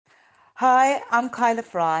Hi, I'm Kyla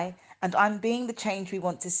Fry, and I'm being the change we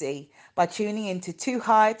want to see by tuning into Too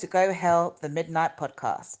High to Go Hell, the Midnight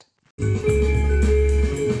Podcast.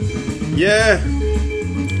 Yeah.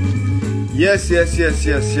 Yes.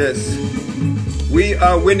 We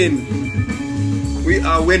are winning. We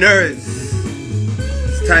are winners.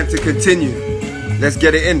 It's time to continue. Let's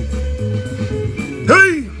get it in.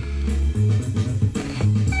 Hey!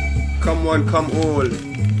 Come one, come all.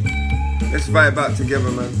 Let's vibe out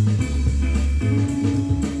together, man.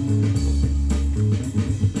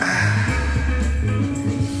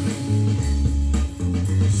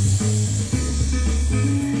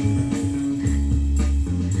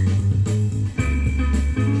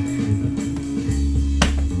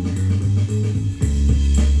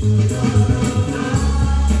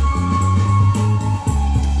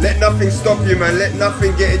 Let nothing stop you, man. Let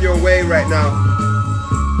nothing get in your way right now.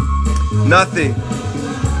 Nothing.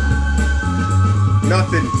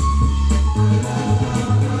 Nothing.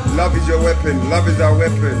 Love is your weapon. Love is our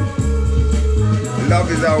weapon.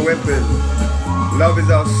 Love is our weapon. Love is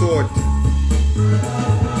our sword.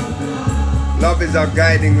 Love is our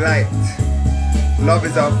guiding light. Love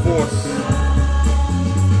is our force.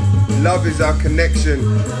 Love is our connection.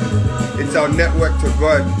 It's our network to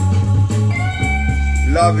God.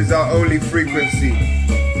 Love is our only frequency.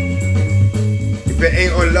 If it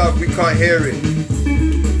ain't on love, we can't hear it.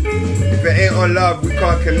 If it ain't on love, we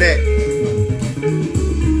can't connect.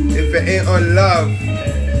 If it ain't on love,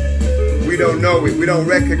 we don't know it, we don't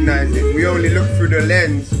recognize it. We only look through the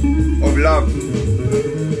lens of love.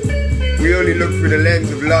 We only look through the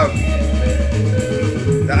lens of love.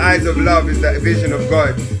 The eyes of love is the vision of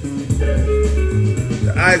God.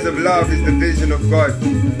 The eyes of love is the vision of God.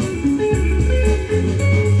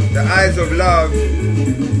 The eyes of love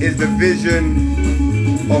is the vision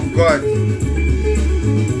of God.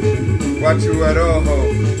 Wachuaroho.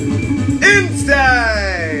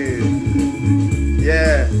 Inside!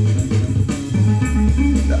 Yeah.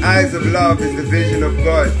 The eyes of love is the vision of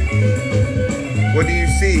God. What do you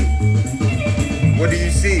see? What do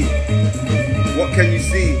you see? What can you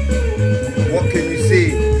see? What can you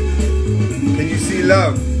see? Can you see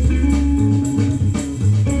love?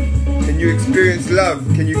 Can you experience love?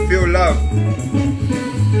 Can you feel love?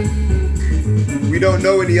 We don't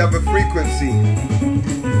know any other frequency.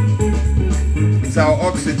 It's our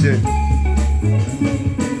oxygen.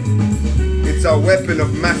 It's our weapon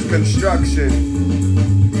of mass construction.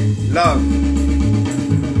 Love.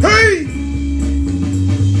 Hey!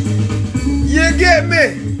 You get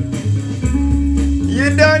me?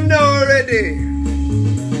 You don't know already.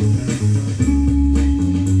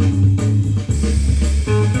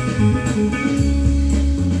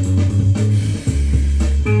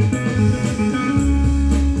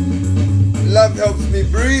 Love helps me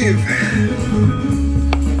breathe.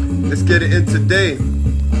 Let's get it in today.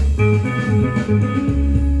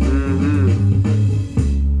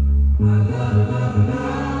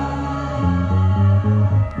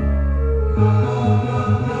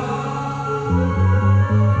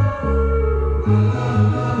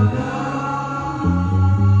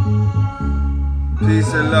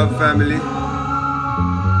 Peace and love, family.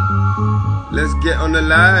 Let's get on the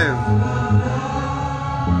live.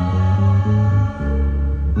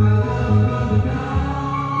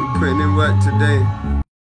 Putting in work today.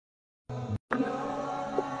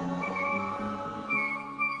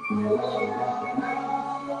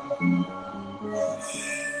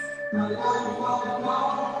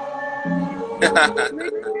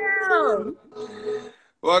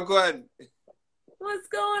 What going? What's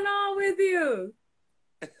going on with you?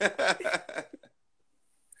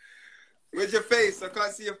 Where's your face? I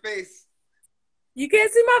can't see your face. You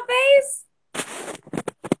can't see my face?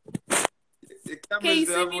 Your Can camera's you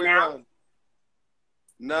the see other me way now? around.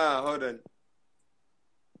 Nah, hold on.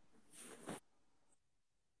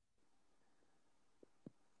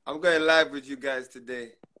 I'm going live with you guys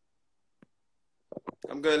today.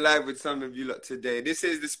 I'm going live with some of you lot today. This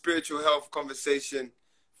is the Spiritual Health Conversation,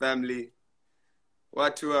 family.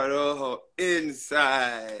 Watu Aroho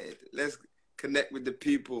inside. Let's connect with the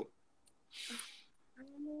people. I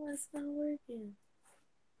don't know why it's not working.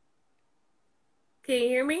 Can you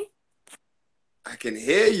hear me? I can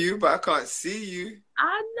hear you, but I can't see you.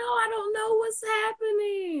 I know. I don't know what's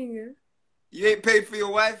happening. You ain't paid for your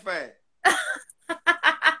Wi-Fi.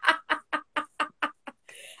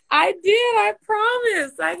 I did. I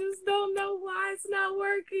promise. I just don't know why it's not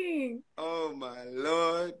working. Oh, my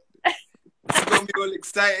Lord. You got me all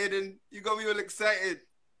excited and you got me all excited.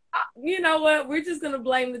 You know what? We're just going to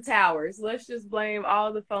blame the towers. Let's just blame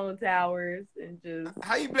all the phone towers and just...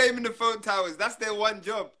 How you blaming the phone towers? That's their one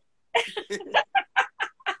job.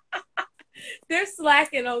 They're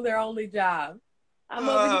slacking on their only job. I'm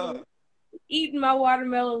over here eating my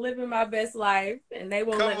watermelon, living my best life, and they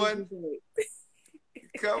won't let me do it.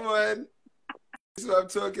 Come on. That's what I'm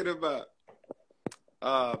talking about.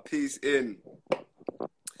 Peace in.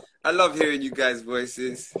 I love hearing you guys'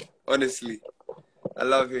 voices. Honestly. I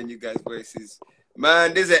love hearing you guys' voices.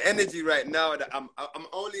 Man, there's an energy right now that I'm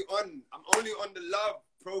only on the love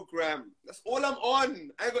program. That's all I'm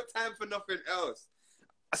on. I ain't got time for nothing else.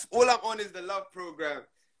 That's all I'm on is the love program.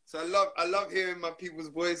 So I love hearing my people's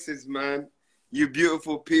voices, man. You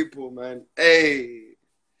beautiful people, man. Hey.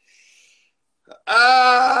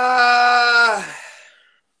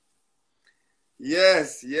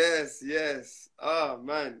 Yes. Oh,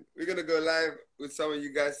 man. We're going to go live with some of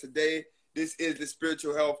you guys today. This is the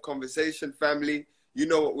Spiritual Health Conversation, family. You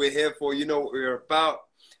know what we're here for. You know what we're about.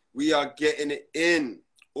 We are getting it in.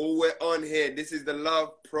 All we're on here. This is the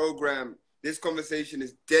love program. This conversation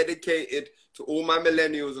is dedicated to all my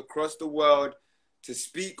millennials across the world to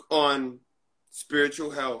speak on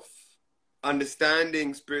spiritual health,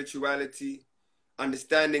 understanding spirituality,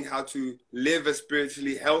 understanding how to live a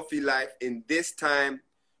spiritually healthy life in this time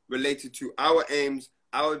related to our aims,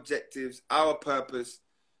 our objectives, our purpose,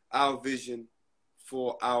 our vision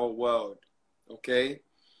for our world, okay?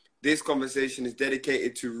 This conversation is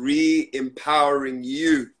dedicated to re-empowering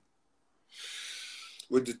you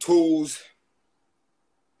with the tools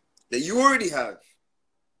that you already have.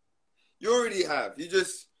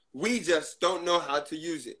 We just don't know how to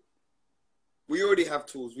use it. We already have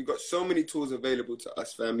tools. We've got so many tools available to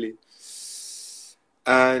us, family.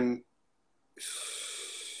 And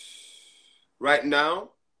right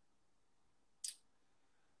now,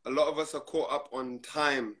 a lot of us are caught up on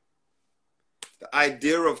time. The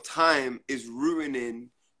idea of time is ruining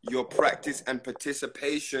your practice and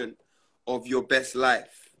participation of your best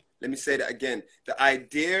life. Let me say that again. The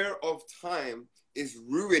idea of time is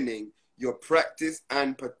ruining your practice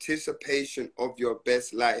and participation of your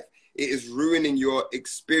best life. It is ruining your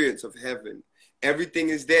experience of heaven. Everything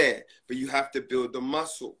is there, but you have to build the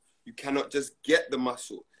muscle. You cannot just get the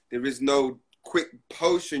muscle. There is no quick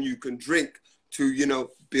potion you can drink to,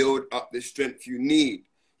 build up the strength you need.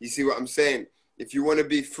 You see what I'm saying? If you want to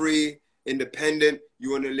be free, independent,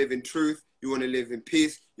 you want to live in truth, you want to live in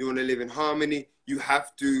peace, you want to live in harmony, you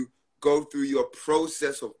have to go through your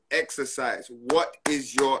process of exercise. What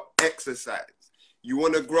is your exercise? You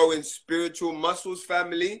want to grow in spiritual muscles,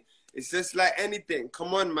 family? It's just like anything.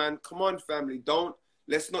 Come on, man. Come on, family.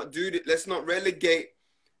 Let's not do that. Let's not relegate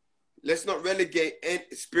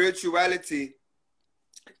spirituality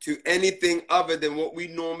to anything other than what we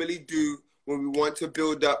normally do when we want to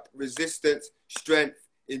build up resistance, strength,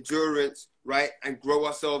 endurance, right? And grow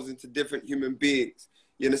ourselves into different human beings.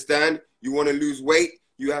 You understand? You want to lose weight?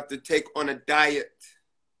 You have to take on a diet.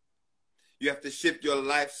 You have to shift your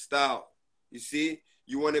lifestyle. You see?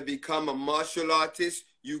 You want to become a martial artist?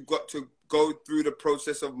 You've got to go through the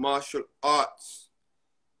process of martial arts.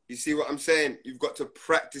 You see what I'm saying? You've got to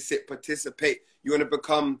practice it, participate. You want to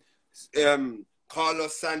become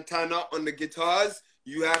Carlos Santana on the guitars?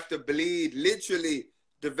 You have to bleed, literally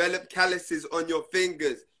develop calluses on your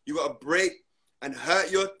fingers. You got to break and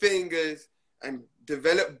hurt your fingers and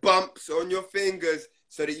develop bumps on your fingers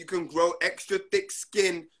so that you can grow extra thick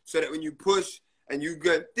skin so that when you push and you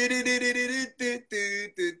go,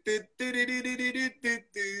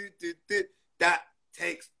 that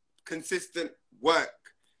takes consistent work.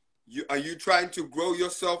 Are you trying to grow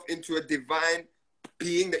yourself into a divine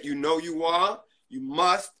being that you know you are? You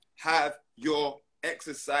must have your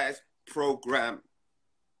exercise program.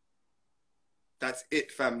 That's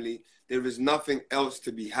it, family. There is nothing else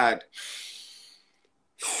to be had.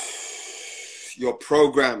 Your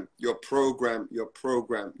program.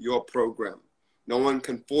 No one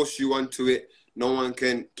can force you onto it. No one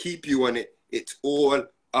can keep you on it. It's all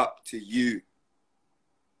up to you.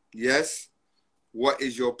 Yes? What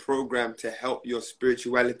is your program to help your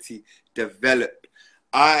spirituality develop?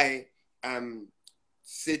 I am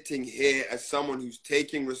sitting here as someone who's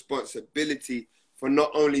taking responsibility for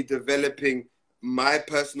not only developing my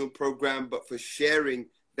personal program, but for sharing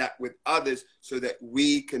that with others so that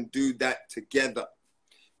we can do that together.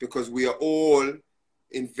 Because we are all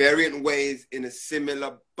in variant ways in a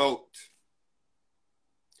similar boat.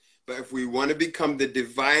 But if we want to become the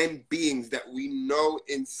divine beings that we know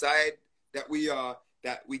inside that we are,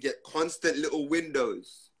 that we get constant little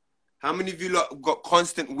windows. How many of you lot got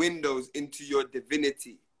constant windows into your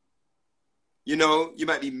divinity? You know, you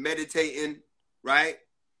might be meditating, right?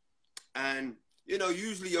 And, you know,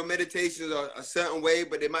 usually your meditations are a certain way,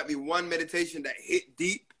 but there might be one meditation that hit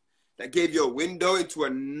deep, that gave you a window into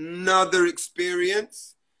another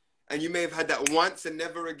experience. and you may have had that once and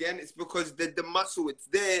never again, it's because the muscle, it's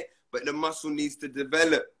there, but the muscle needs to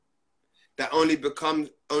develop. That only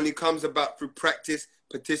comes about through practice,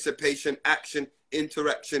 participation, action,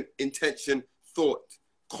 interaction, intention, thought,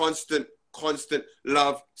 constant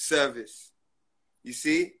love, service. You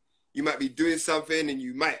see, you might be doing something and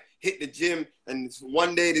you might hit the gym, and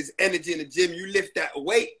one day there's energy in the gym, you lift that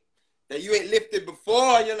weight that you ain't lifted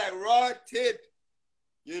before, and you're like, rotted,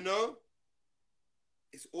 you know?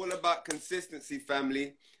 It's all about consistency,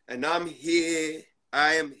 family. And I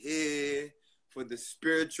am here for the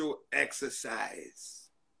spiritual exercise.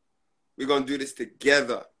 We're going to do this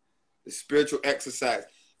together, the spiritual exercise.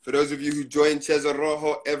 For those of you who join Cesar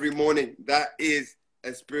Rojo every morning, that is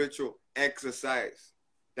a spiritual exercise.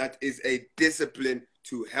 That is a discipline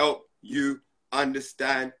to help you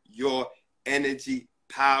understand your energy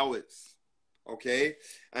powers. Okay?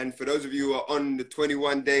 And for those of you who are on the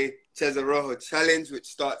 21-day Cesar Rojo challenge, which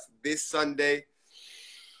starts this Sunday,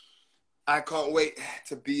 I can't wait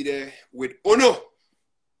to be there with Uno.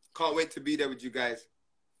 Can't wait to be there with you guys.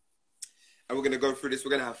 And we're going to go through this.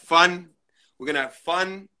 We're going to have fun. We're going to have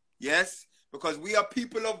fun, yes, because we are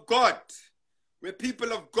people of God. We're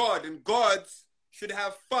people of God, and gods should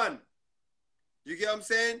have fun. You get what I'm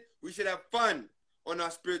saying? We should have fun on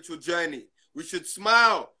our spiritual journey. We should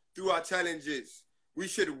smile through our challenges. We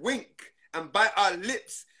should wink and bite our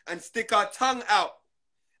lips and stick our tongue out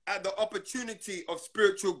at the opportunity of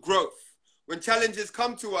spiritual growth. When challenges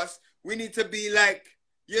come to us, we need to be like,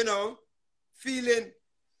 you know, feeling,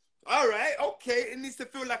 all right, okay, it needs to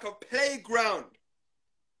feel like a playground.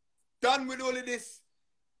 Done with all of this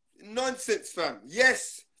nonsense, fam.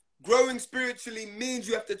 Yes, growing spiritually means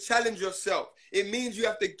you have to challenge yourself. It means you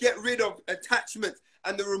have to get rid of attachments,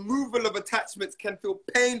 and the removal of attachments can feel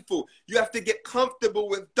painful. You have to get comfortable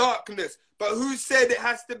with darkness. But who said it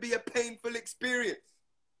has to be a painful experience?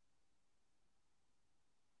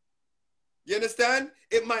 You understand?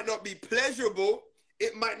 It might not be pleasurable.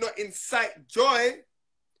 It might not incite joy.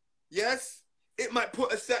 Yes? It might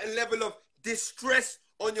put a certain level of distress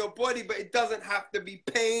on your body, but it doesn't have to be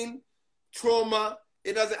pain, trauma.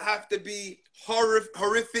 It doesn't have to be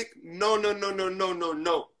horrific. No.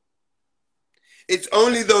 It's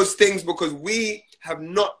only those things because we have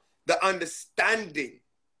not the understanding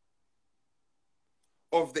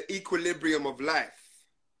of the equilibrium of life.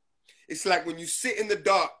 It's like when you sit in the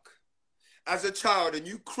dark as a child and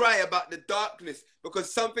you cry about the darkness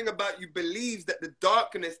because something about you believes that the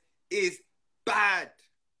darkness is bad.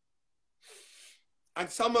 And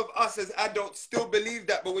some of us as adults still believe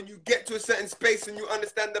that, but when you get to a certain space and you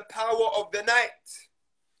understand the power of the night,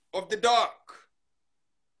 of the dark,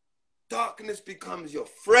 darkness becomes your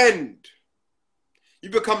friend. You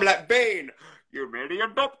become like Bane. You merely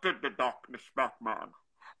adopted the darkness, Batman.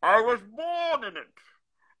 I was born in it.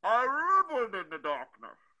 I reveled in the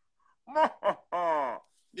darkness.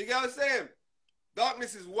 You get what I'm saying?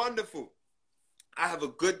 Darkness is wonderful. I have a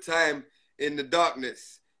good time in the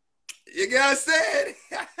darkness. You get what I'm saying?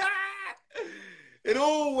 In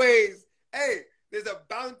all ways, hey, there's a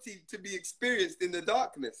bounty to be experienced in the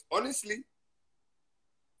darkness. Honestly,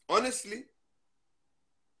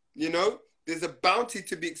 you know, there's a bounty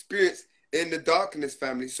to be experienced in the darkness,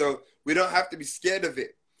 family. So we don't have to be scared of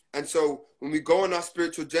it. And so when we go on our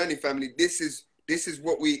spiritual journey, family, this is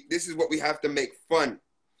what we have to make fun.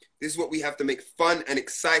 This is what we have to make fun and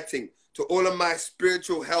exciting. To all of my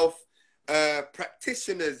spiritual health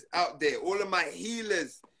practitioners out there, all of my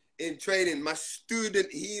healers in training, my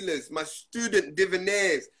student healers, my student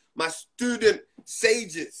divinaires, my student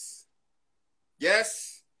sages.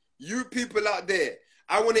 Yes, you people out there,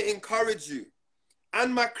 I want to encourage you,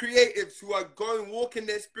 and my creatives who are walking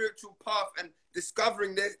their spiritual path and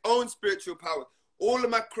discovering their own spiritual power. All of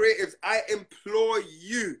my creatives, I implore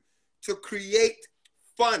you to create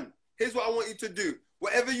fun. Here's what I want you to do.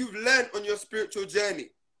 Whatever you've learned on your spiritual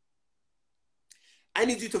journey, I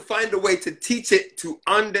need you to find a way to teach it to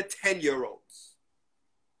under 10-year-olds.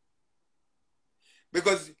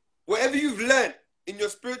 Because whatever you've learned in your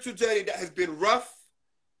spiritual journey that has been rough,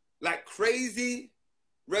 like crazy,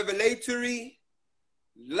 revelatory,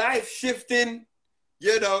 life-shifting,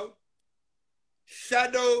 you know,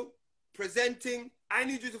 shadow presenting, I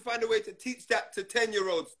need you to find a way to teach that to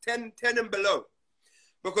 10-year-olds, 10 and below.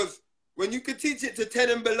 Because when you can teach it to 10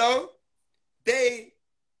 and below, they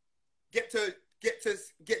get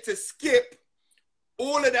to skip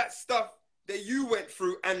all of that stuff that you went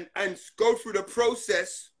through and go through the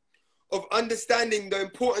process of understanding the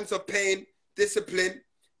importance of pain, discipline,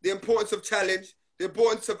 the importance of challenge, the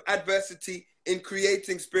importance of adversity in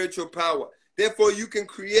creating spiritual power. Therefore, you can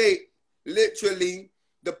create literally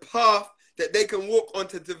the path that they can walk on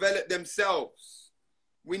to develop themselves.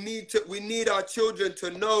 We need our children to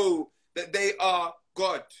know that they are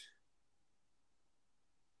God.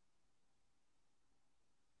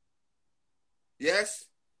 Yes?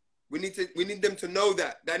 We need them to know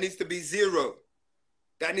that. That needs to be zero.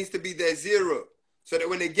 That needs to be their zero. So that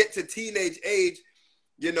when they get to teenage age,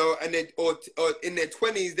 you know, and or in their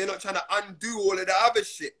 20s, they're not trying to undo all of the other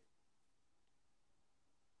shit.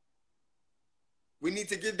 We need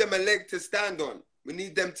to give them a leg to stand on. We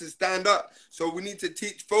need them to stand up. So we need to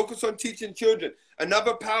focus on teaching children.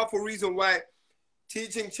 Another powerful reason why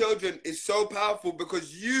teaching children is so powerful,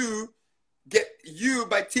 because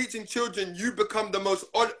by teaching children, you become the most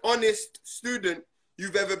honest student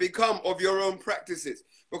you've ever become of your own practices.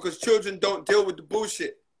 Because children don't deal with the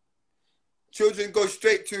bullshit. Children go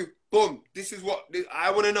straight to, boom, this is what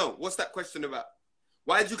I want to know. What's that question about?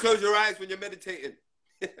 Why did you close your eyes when you're meditating?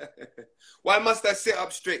 Why must I sit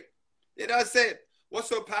up straight? You know what I'm saying? What's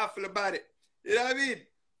so powerful about it? You know what I mean?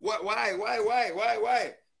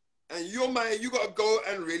 Why? And your mind, you got to go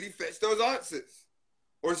and really fetch those answers,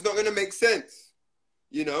 or it's not going to make sense.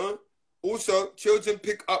 You know? Also, children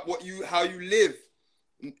pick up how you live.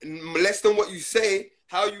 Less than what you say,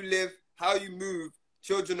 how you live, how you move,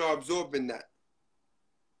 children are absorbing that.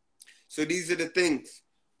 So these are the things.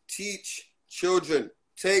 Teach children.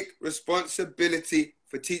 Take responsibility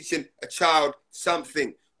for teaching a child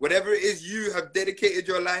something. Whatever it is you have dedicated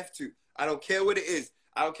your life to. I don't care what it is.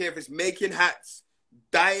 I don't care if it's making hats,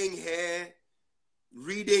 dyeing hair,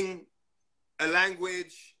 reading a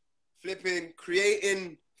language,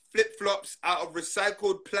 creating flip-flops out of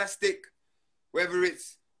recycled plastic, whether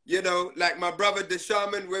it's, you know, like my brother the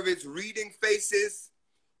shaman, whether it's reading faces,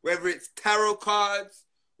 whether it's tarot cards,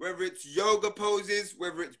 whether it's yoga poses,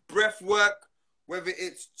 whether it's breath work, whether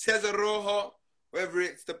it's Cesarojo, whether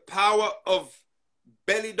it's the power of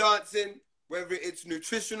belly dancing, whether it's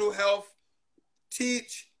nutritional health.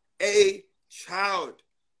 Teach a child.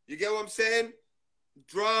 You get what I'm saying?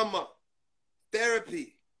 Drama,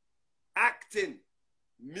 therapy, acting,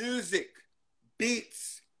 music,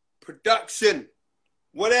 beats, production.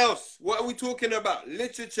 What else? What are we talking about?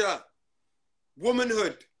 Literature,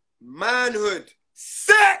 womanhood, manhood,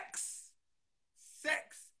 sex.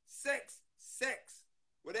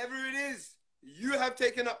 Whatever it is you have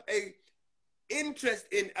taken up a interest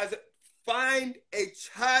in, find a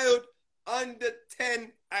child under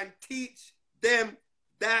 10 and teach them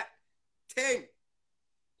that thing.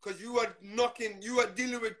 Because you are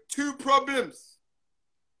dealing with two problems.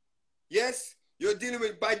 Yes, you're dealing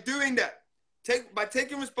with, by doing that, by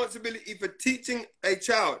taking responsibility for teaching a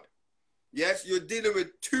child, yes, you're dealing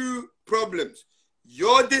with two problems.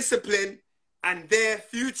 Your discipline and their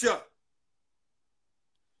future.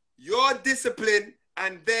 Your discipline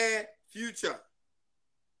and their future.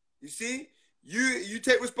 You see, you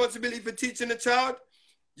take responsibility for teaching a child,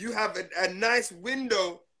 you have a nice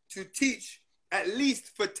window to teach at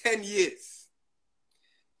least for 10 years.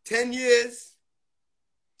 10 years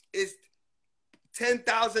is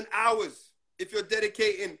 10,000 hours if you're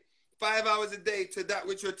dedicating 5 hours a day to that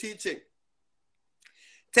which you're teaching.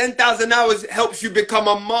 10,000 hours helps you become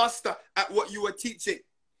a master at what you are teaching.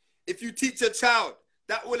 If you teach a child,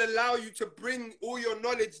 that will allow you to bring all your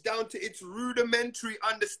knowledge down to its rudimentary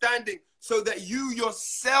understanding so that you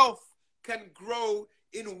yourself can grow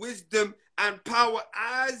in wisdom and power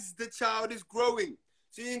as the child is growing.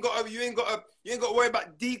 So you ain't got to worry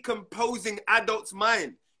about decomposing adults'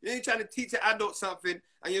 mind. You ain't trying to teach an adult something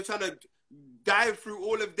and you're trying to dive through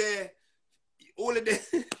all of their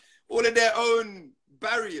own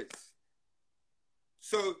barriers.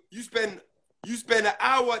 So you spend an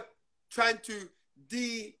hour trying to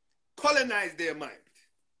decolonize their mind.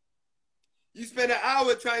 You spend an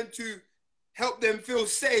hour trying to help them feel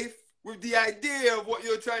safe with the idea of what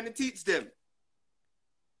you're trying to teach them.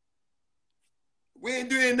 We ain't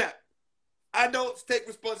doing that. Adults take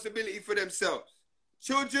responsibility for themselves.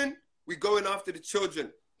 Children, we're going after the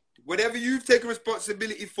children. Whatever you've taken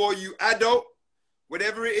responsibility for, you adult,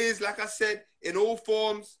 whatever it is, like I said, in all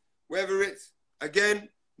forms, whether it's, again,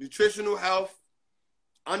 nutritional health,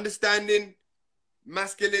 understanding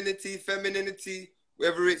masculinity, femininity,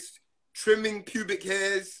 whether it's trimming pubic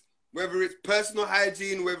hairs, whether it's personal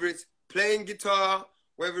hygiene, whether it's playing guitar,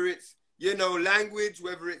 whether it's, you know, language,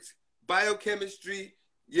 whether it's biochemistry,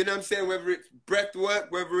 you know what I'm saying, whether it's breath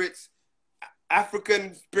work, whether it's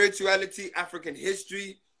African spirituality, African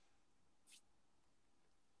history,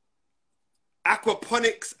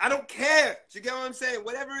 aquaponics, I don't care. Do you get what I'm saying?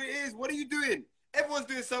 Whatever it is, what are you doing? Everyone's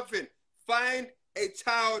doing something. Find a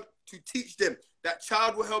child to teach them. That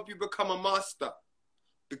child will help you become a master.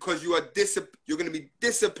 because you're going to be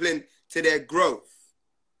disciplined to their growth.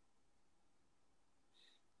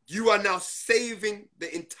 You are now saving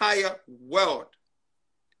the entire world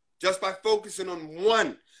just by focusing on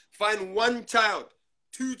one. Find one child,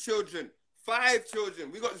 2 children, 5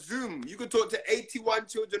 children. We got Zoom. You can talk to 81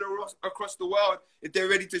 children across the world if they're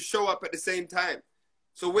ready to show up at the same time.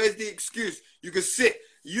 So where's the excuse? You can sit.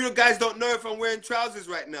 You guys don't know if I'm wearing trousers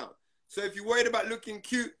right now. So if you're worried about looking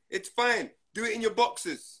cute, it's fine. Do it in your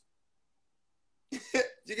boxers. You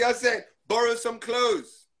get what I'm saying? Borrow some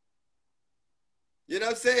clothes. You know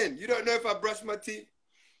what I'm saying? You don't know if I brush my teeth.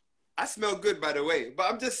 I smell good, by the way.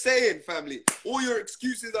 But I'm just saying, family, all your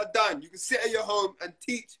excuses are done. You can sit at your home and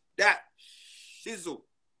teach that shizzle.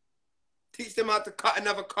 Teach them how to cut an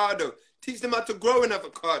avocado. Teach them how to grow an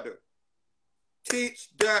avocado. Teach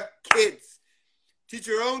the kids. Teach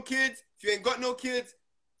your own kids. If you ain't got no kids,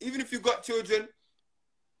 even if you got children,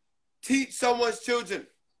 teach someone's children.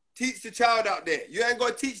 Teach the child out there. You ain't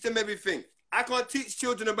got to teach them everything. I can't teach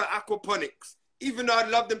children about aquaponics, even though I'd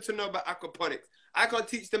love them to know about aquaponics. I can't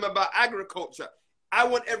teach them about agriculture. I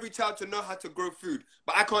want every child to know how to grow food,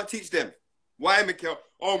 but I can't teach them. Why, Mikhail?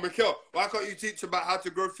 Oh, Mikhail, why can't you teach about how to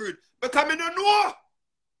grow food? Because I don't know. I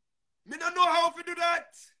don't know how to do that.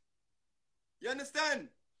 You understand?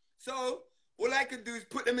 So all I can do is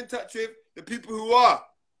put them in touch with the people who are.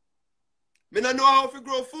 I don't know how to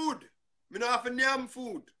grow food. I don't know how to yam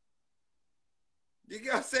food. You get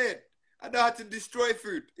what I'm saying? I know how to destroy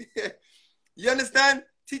food. You understand?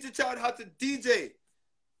 Teach a child how to DJ.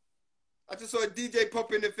 I just saw a DJ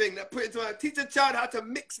pop in the thing. That put it to my, teach a child how to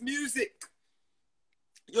mix music.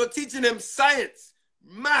 You're teaching them science,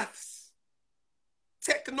 maths,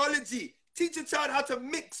 technology. Teach a child how to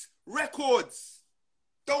mix records.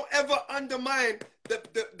 Don't ever undermine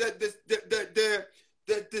the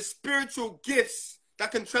spiritual gifts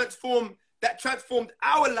that can transformed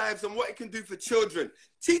our lives and what it can do for children.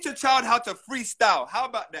 Teach a child how to freestyle. How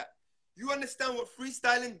about that? You understand what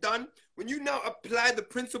freestyling done? When you now apply the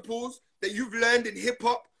principles that you've learned in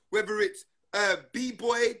hip-hop, whether it's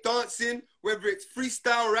b-boy dancing, whether it's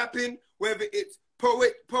freestyle rapping, whether it's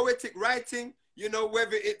poetic writing, you know,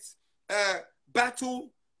 whether it's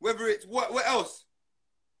battle, whether it's what else?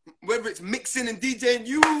 Whether it's mixing and DJing,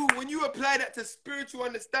 when you apply that to spiritual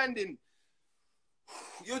understanding,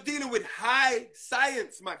 you're dealing with high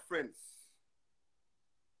science, my friends.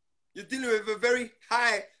 You're dealing with a very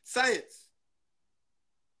high science.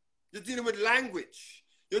 You're dealing with language.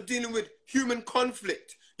 You're dealing with human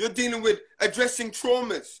conflict. You're dealing with addressing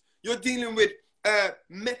traumas. You're dealing with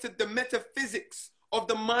the metaphysics of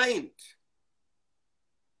the mind.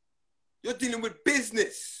 You're dealing with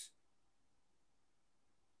business.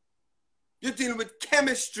 You're dealing with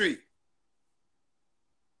chemistry.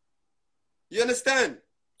 You understand?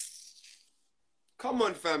 Come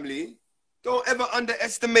on, family. Don't ever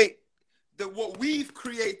underestimate what we've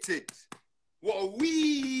created. What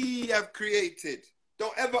we have created.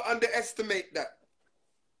 Don't ever underestimate that.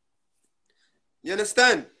 You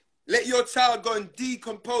understand? Let your child go and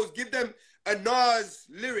decompose. Give them a Nas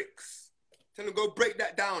lyrics. Tell them go break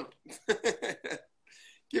that down.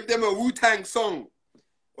 Give them a Wu-Tang song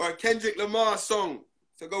or a Kendrick Lamar song.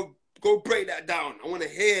 So go break that down. I want to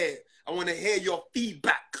hear your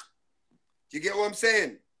feedback. You get what I'm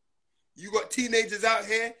saying? You got teenagers out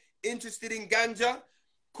here interested in ganja.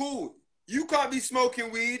 Cool. You can't be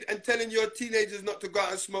smoking weed and telling your teenagers not to go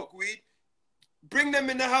out and smoke weed. Bring them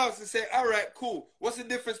in the house and say, all right, cool. What's the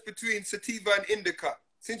difference between sativa and indica?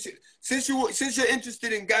 Since you're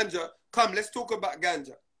interested in ganja, come, let's talk about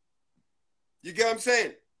ganja. You get what I'm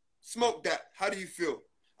saying? Smoke that. How do you feel?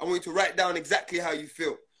 I want you to write down exactly how you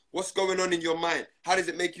feel. What's going on in your mind? How does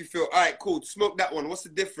it make you feel? All right, cool. Smoke that one. What's the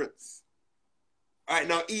difference? All right,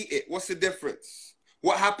 now eat it. What's the difference?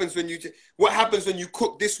 What happens when you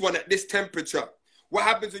cook this one at this temperature? What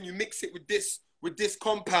happens when you mix it with this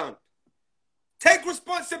compound? Take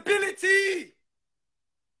responsibility.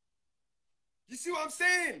 You see what I'm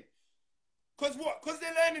saying? Because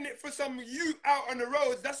they're learning it for some youth out on the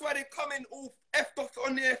roads. That's why they're coming all effed off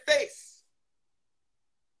on their face.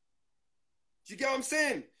 Do you get what I'm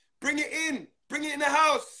saying? Bring it in. Bring it in the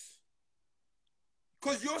house.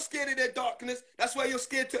 Because you're scared of their darkness. That's why you're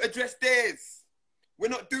scared to address theirs. We're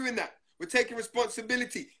not doing that. We're taking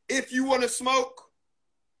responsibility. If you want to smoke,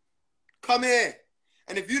 come here.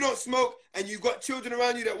 And if you don't smoke and you've got children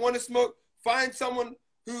around you that want to smoke, find someone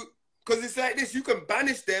who, because it's like this, you can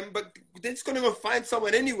banish them, but they're just going to go find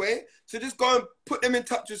someone anyway. So just go and put them in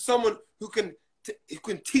touch with someone who can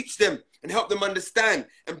teach them and help them understand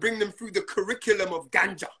and bring them through the curriculum of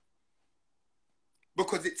ganja.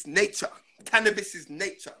 Because it's nature. Cannabis is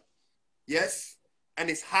nature. Yes? and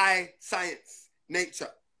it's high science nature.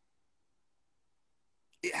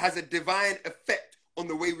 It has a divine effect on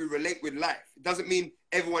the way we relate with life. It doesn't mean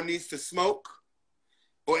everyone needs to smoke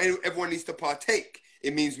or everyone needs to partake.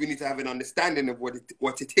 It means we need to have an understanding of what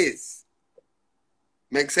it is.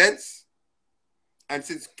 Make sense? And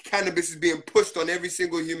since cannabis is being pushed on every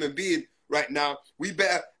single human being right now, we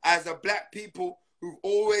better, as a black people who've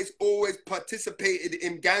always participated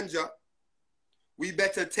in ganja, we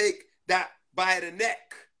better take that by the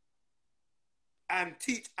neck and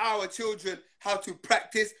teach our children how to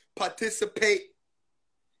practice, participate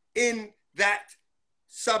in that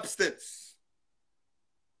substance.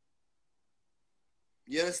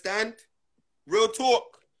 You understand? Real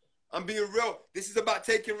talk. I'm being real. This is about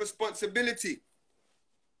taking responsibility.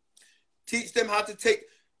 Teach them how to take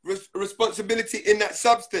responsibility in that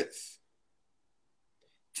substance.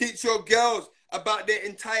 Teach your girls about their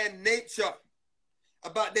entire nature,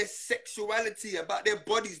 about their sexuality, about their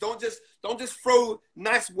bodies. Don't just throw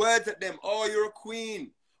nice words at them. Oh, you're a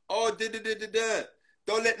queen. Oh, da-da-da-da-da.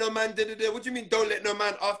 Don't let no man da-da-da. What do you mean don't let no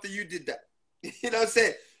man after you did that? You know what I'm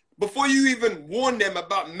saying? Before you even warn them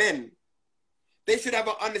about men, they should have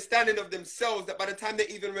an understanding of themselves that by the time they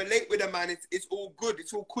even relate with a man, it's all good.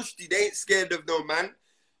 It's all cushy. They ain't scared of no man.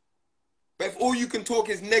 But if all you can talk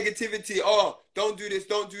is negativity, oh, don't do this,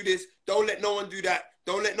 don't do this, don't let no one do that,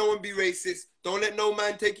 don't let no one be racist, don't let no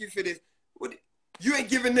man take you for this. You ain't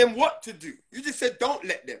giving them what to do. You just said don't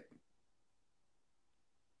let them.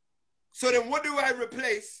 So then what do I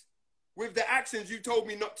replace with the actions you told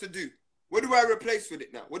me not to do? What do I replace with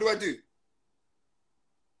it now? What do I do?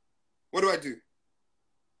 What do I do?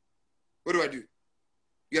 What do I do?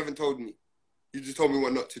 You haven't told me. You just told me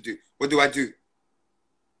what not to do. What do I do?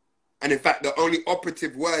 And in fact, the only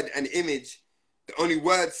operative word and image, the only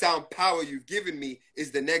word, sound, power you've given me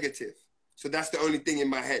is the negative. So that's the only thing in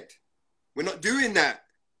my head. We're not doing that.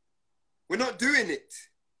 We're not doing it.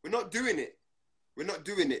 We're not doing it. We're not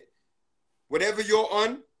doing it. Whatever you're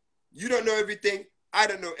on, you don't know everything. I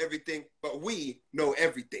don't know everything, but we know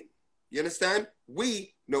everything. You understand?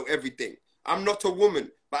 We know everything. I'm not a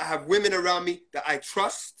woman, but I have women around me that I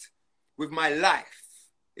trust with my life.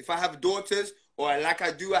 If I have daughters, or like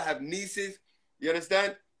I do, I have nieces, you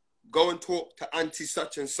understand? Go and talk to auntie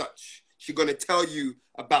such and such. She's going to tell you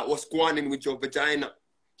about what's going on with your vagina.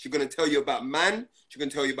 She's going to tell you about man. She's going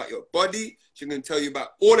to tell you about your body. She's going to tell you about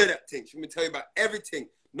all of that thing. She's going to tell you about everything.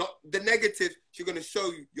 Not the negative. She's going to show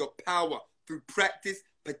you your power through practice,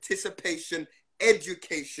 participation,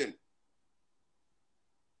 education.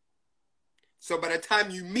 So by the time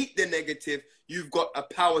you meet the negative, you've got a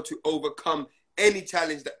power to overcome any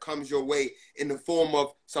challenge that comes your way in the form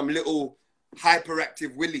of some little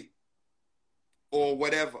hyperactive willy or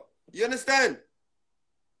whatever. You understand?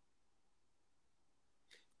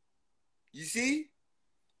 You see?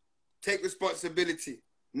 Take responsibility.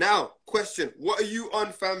 Now, question. What are you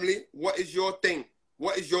on, family? What is your thing?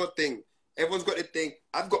 What is your thing? Everyone's got a thing.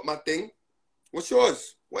 I've got my thing. What's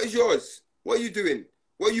yours? What is yours? What are you doing?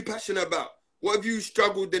 What are you passionate about? What have you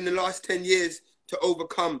struggled in the last 10 years to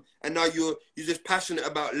overcome? And now you're just passionate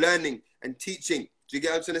about learning and teaching. Do you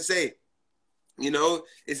get what I'm trying to say? You know,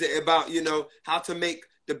 is it about, you know, how to make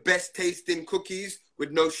the best tasting cookies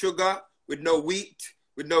with no sugar, with no wheat,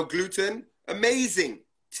 with no gluten? Amazing.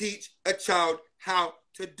 Teach a child how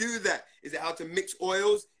to do that. Is it how to mix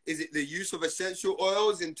oils? Is it the use of essential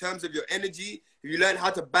oils in terms of your energy? Have you learned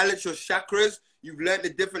how to balance your chakras? You've learned the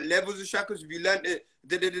different levels of chakras. Have you learned it?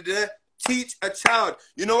 Teach a child.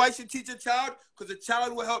 You know why you should teach a child? Because a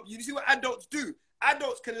child will help you. You see what adults do?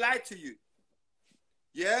 Adults can lie to you.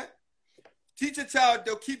 Yeah? Teach a child,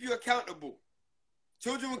 they'll keep you accountable.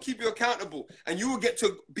 Children will keep you accountable. And you will get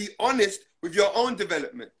to be honest with your own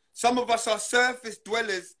development. Some of us are surface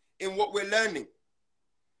dwellers in what we're learning.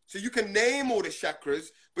 So you can name all the chakras,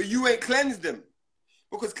 but you ain't cleansed them.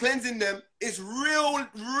 Because cleansing them is real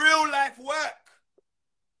life work.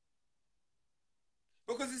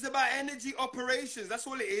 Because it's about energy operations. That's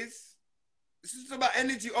all it is. This is about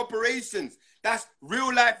energy operations. That's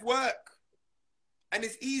real life work. And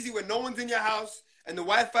it's easy when no one's in your house and the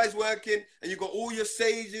Wi-Fi is working and you got all your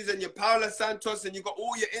sages and your Paula Santos and you got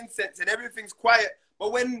all your incense and everything's quiet.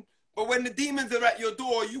 But when the demons are at your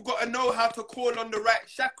door, you got to know how to call on the right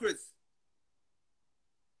chakras.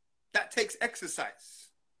 That takes exercise.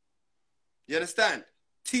 You understand?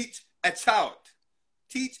 Teach a child.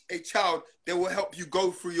 Teach a child that will help you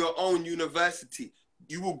go through your own university.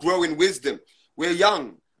 You will grow in wisdom. We're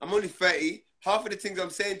young. I'm only 30. Half of the things I'm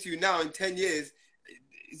saying to you now in 10 years,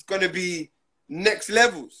 it's going to be next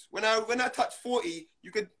levels. When I touch 40,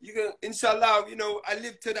 you can, inshallah, you know, I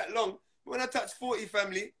live to that long. When I touch 40,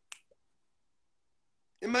 family,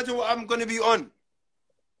 Imagine what I'm going to be on.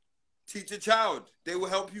 Teach a child. They will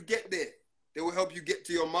help you get there. They will help you get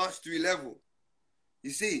to your mastery level.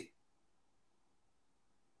 You see?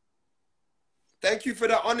 Thank you for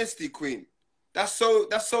that honesty, Queen. That's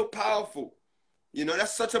so powerful. You know,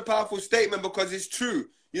 that's such a powerful statement because it's true.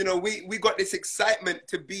 You know, we got this excitement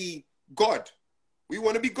to be God. We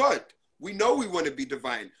want to be God. We know we want to be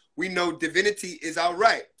divine. We know divinity is our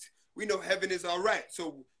right. We know heaven is our right.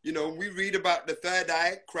 So, you know, we read about the third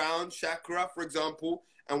eye, crown, chakra, for example,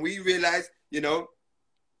 and we realize, you know,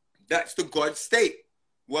 that's the God state.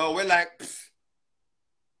 Well, we're like,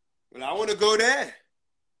 well, I want to go there.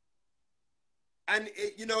 And,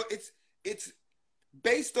 you know, it's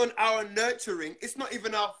based on our nurturing. It's not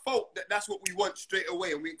even our fault that that's what we want straight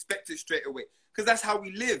away and we expect it straight away because that's how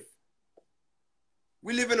we live.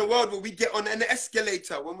 We live in a world where we get on an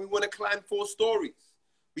escalator when we want to climb 4 stories.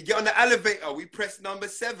 We get on the elevator, we press number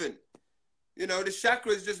 7. You know, the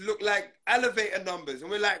chakras just look like elevator numbers. And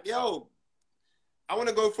we're like, yo, I want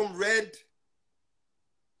to go from red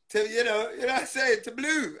to, you know what I'm saying, to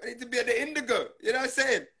blue. I need to be at the indigo, you know what I'm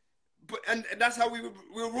saying? But, and that's how we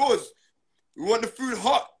rose. We want the food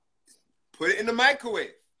hot. Put it in the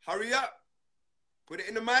microwave. Hurry up. Put it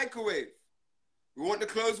in the microwave. We want the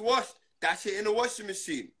clothes washed. Dash it in the washing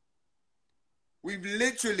machine. We've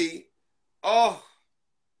literally, oh,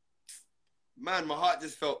 man, my heart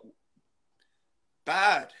just felt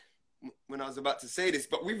bad when I was about to say this,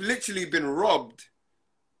 but we've literally been robbed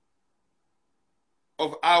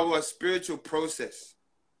of our spiritual process.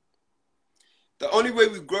 The only way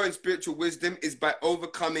we grow in spiritual wisdom is by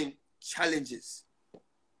overcoming challenges.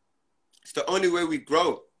 It's the only way we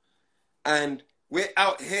grow. And we're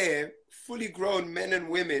out here, fully grown men and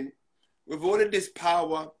women, with all of this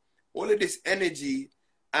power, all of this energy,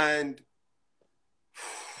 and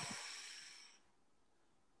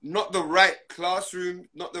not the right classroom,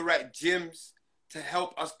 not the right gyms to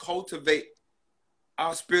help us cultivate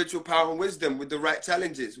our spiritual power and wisdom with the right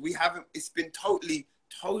challenges. We haven't, it's been totally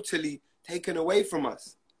taken away from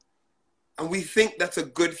us. And we think that's a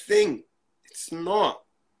good thing. It's not.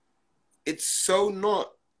 It's so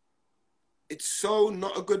not. It's so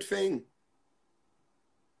not a good thing.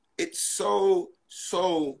 It's so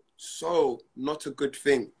not a good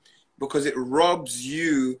thing because it robs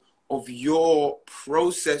you of your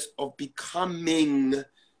process of becoming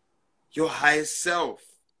your highest self.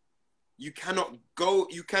 You cannot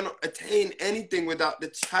attain anything without the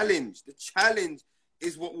challenge. The challenge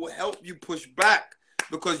is what will help you push back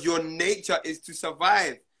because your nature is to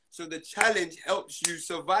survive. So the challenge helps you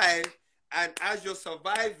survive. And as you're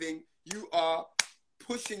surviving, you are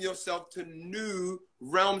pushing yourself to new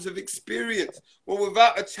realms of experience. Well,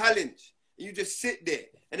 without a challenge, you just sit there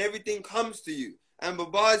and everything comes to you. And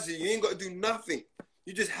Babazi, you ain't got to do nothing.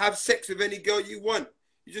 You just have sex with any girl you want.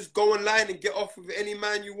 You just go online and get off with any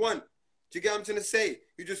man you want. Do you get what I'm trying to say?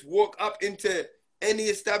 You just walk up into any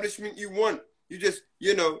establishment you want. You just,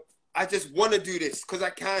 you know, I just want to do this because I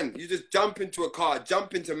can. You just jump into a car,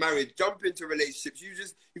 jump into marriage, jump into relationships.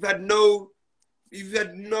 You've had no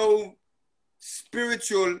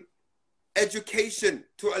spiritual education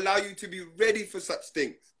to allow you to be ready for such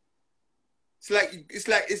things.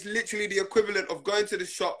 It's literally the equivalent of going to the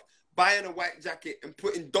shop, buying a white jacket and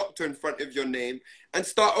putting doctor in front of your name and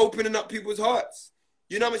start opening up people's hearts.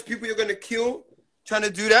 You know how much people you're going to kill trying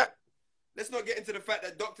to do that? Let's not get into the fact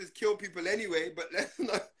that doctors kill people anyway, but let's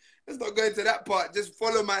not go into that part. Just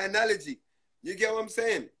follow my analogy. You get what I'm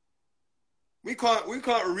saying? We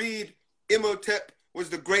can't read Imhotep was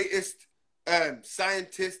the greatest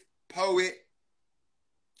scientist, poet,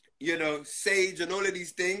 you know, sage and all of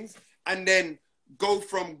these things, and then go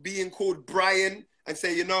from being called Brian and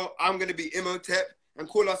say, you know, I'm going to be Imhotep and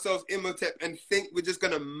call ourselves Imhotep and think we're just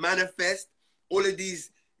going to manifest all of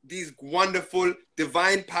these wonderful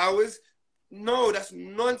divine powers. No, that's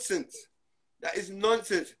nonsense. That is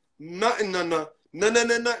nonsense. Nothing, no.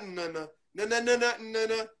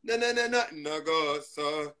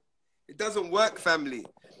 It doesn't work, family.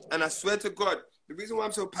 And I swear to God, the reason why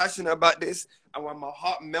I'm so passionate about this and why my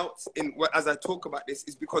heart melts as I talk about this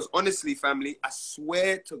is because honestly, family, I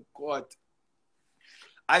swear to God,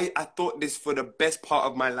 I thought this for the best part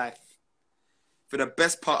of my life. For the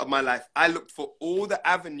best part of my life, I looked for all the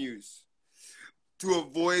avenues to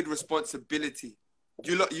avoid responsibility.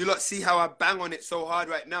 You lot see how I bang on it so hard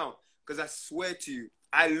right now? Because I swear to you,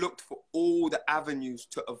 I looked for all the avenues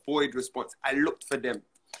to avoid response. I looked for them.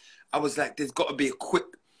 I was like, there's got to be a quick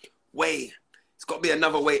way. There's got to be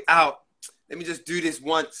another way out. Let me just do this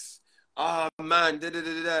once. Oh, man,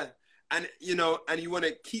 da-da-da-da-da. And, you know, and you want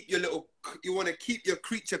to keep your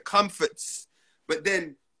creature comforts, but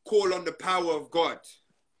then call on the power of God.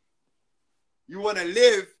 You want to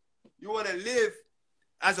live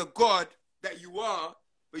as a God that you are,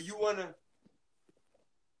 but you want to,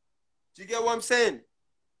 do you get what I'm saying?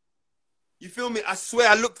 You feel me? I swear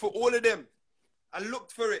I looked for all of them. I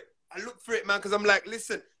looked for it, man, because I'm like,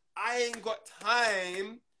 listen, I ain't got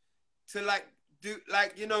time to like do,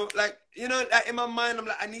 like, like in my mind, I'm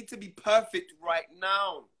like, I need to be perfect right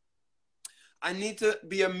now. I need to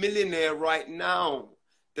be a millionaire right now.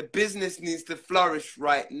 The business needs to flourish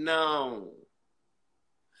right now.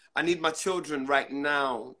 I need my children right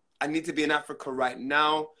now. I need to be in Africa right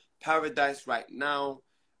now, paradise right now.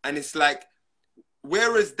 And it's like,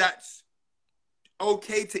 whereas that's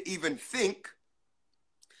okay to even think,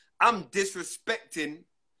 I'm disrespecting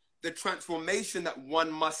the transformation that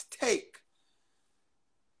one must take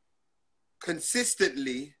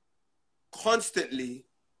consistently, constantly,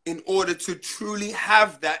 in order to truly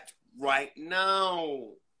have that right now.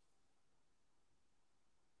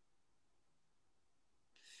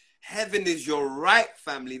 Heaven is your right,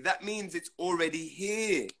 family. That means it's already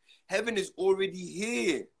here. Heaven is already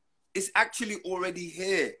here. It's actually already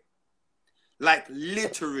here. Like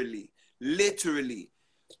literally.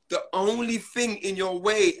 The only thing in your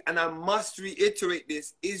way, and I must reiterate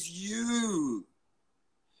this, is you.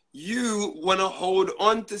 You want to hold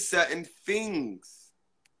on to certain things.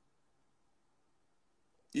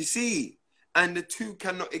 You see? And the two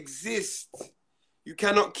cannot exist. You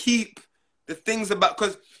cannot keep the things about,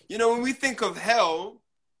 because, when we think of hell,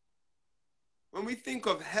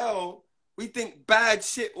 we think bad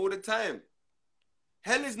shit all the time.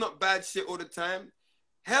 Hell is not bad shit all the time.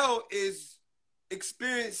 Hell is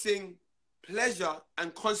experiencing pleasure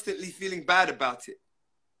and constantly feeling bad about it.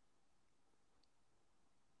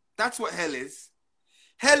 That's what hell is.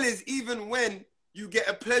 Hell is even when you get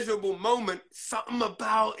a pleasurable moment, something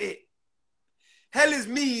about it. Hell is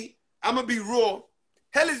me, I'm going to be raw.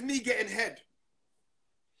 Hell is me getting head.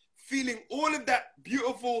 Feeling all of that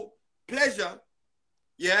beautiful pleasure,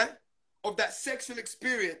 yeah, of that sexual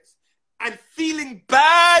experience, and feeling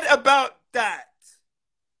bad about that.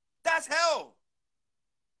 That's hell.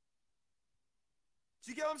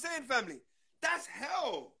 Do you get what I'm saying, family? That's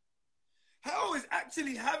hell. Hell is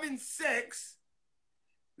actually having sex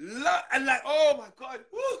and like, oh my God,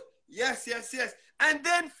 woo, yes, and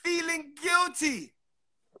then feeling guilty.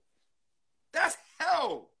 That's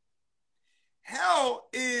hell. Hell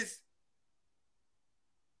is,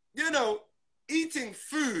 eating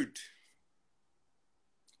food,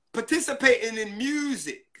 participating in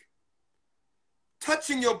music,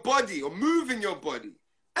 touching your body or moving your body,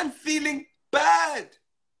 and feeling bad.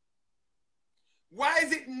 Why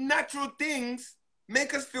is it natural things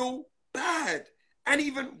make us feel bad? And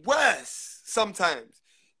even worse sometimes.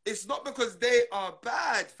 It's not because they are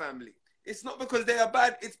bad, family. It's not because they are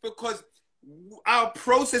bad. It's because our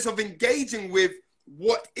process of engaging with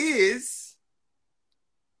what is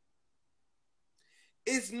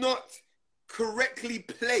not correctly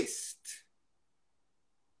placed.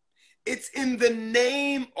 It's in the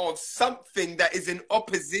name of something that is in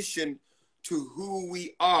opposition to who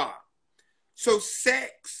we are. So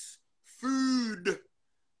sex, food,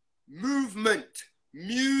 movement,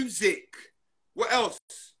 music. What else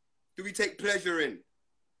do we take pleasure in?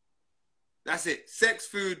 That's it. Sex,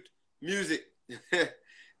 food, music.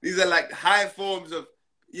 These are like high forms of,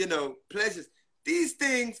 pleasures. These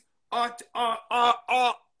things are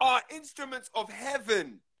instruments of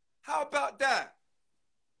heaven. How about that?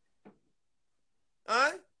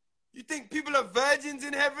 Huh? You think people are virgins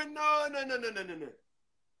in heaven? No.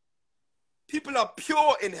 People are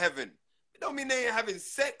pure in heaven. It don't mean they ain't having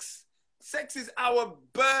sex. Sex is our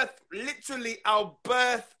birth, literally our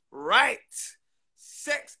birthright.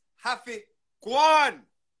 Sex happy guan.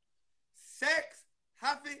 Sex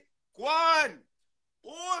happy guan.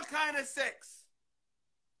 All kind of sex.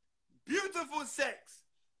 Beautiful sex.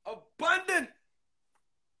 Abundant.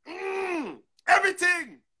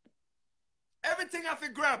 Everything. Everything I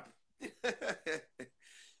can grab.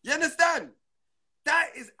 You understand? That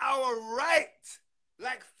is our right.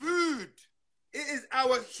 Like food. It is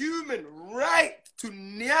our human right to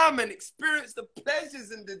nyam and experience the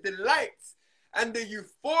pleasures and the delights and the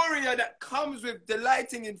euphoria that comes with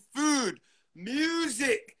delighting in food.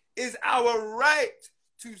 Music is our right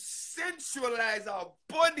to sensualize our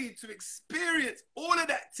body, to experience all of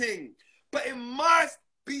that thing. But it must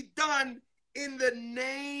be done in the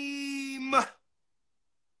name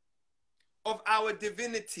of our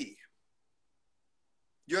divinity.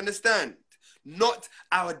 You understand? Not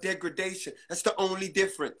our degradation. That's the only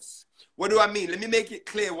difference. What do I mean? Let me make it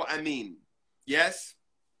clear what I mean. Yes?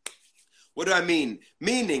 What do I mean?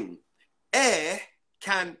 Meaning, air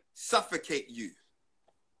can suffocate you.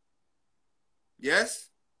 Yes?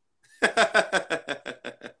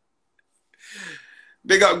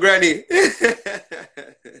 Big up, Granny.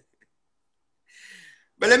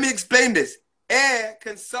 But let me explain this. Air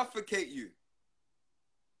can suffocate you.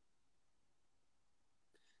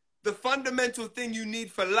 The fundamental thing you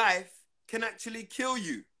need for life can actually kill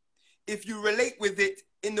you if you relate with it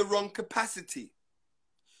in the wrong capacity.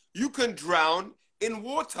 You can drown in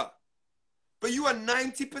water, but you are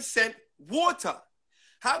 90% water.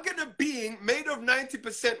 How can a being made of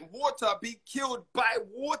 90% water be killed by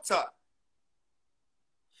water?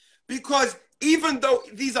 Because even though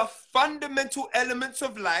these are fundamental elements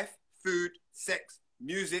of life, food, sex,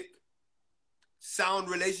 music, sound,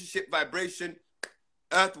 relationship, vibration,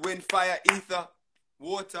 earth, wind, fire, ether,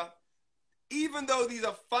 water, even though these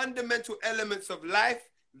are fundamental elements of life,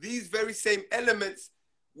 these very same elements,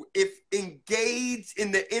 if engaged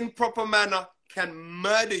in the improper manner, can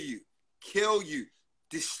murder you, kill you,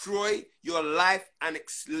 destroy your life and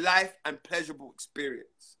pleasurable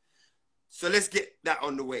experience. So let's get that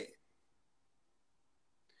on the way.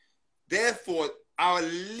 Therefore, our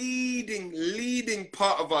leading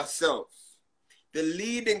part of ourselves, the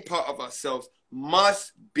leading part of ourselves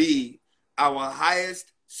must be our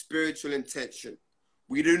highest spiritual intention.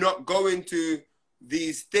 We do not go into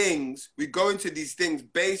these things. We go into these things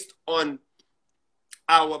based on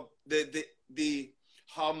a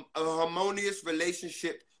harmonious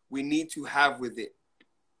relationship we need to have with it.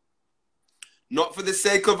 Not for the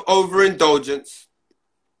sake of overindulgence,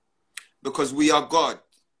 because we are God.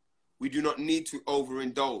 We do not need to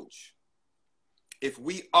overindulge. If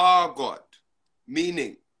we are God,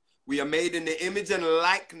 meaning we are made in the image and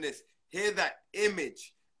likeness, hear that,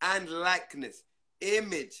 image and likeness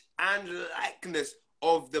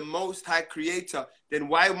of the Most High Creator, then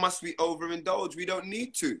why must we overindulge? We don't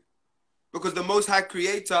need to, because the Most High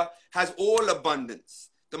Creator has all abundance.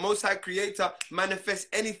 The Most High Creator manifests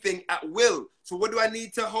anything at will. So what do I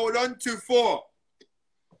need to hold on to for?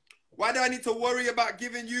 Why do I need to worry about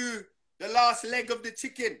giving you the last leg of the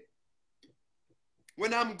chicken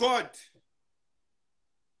when I'm God?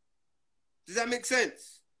 Does that make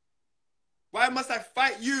sense? Why must I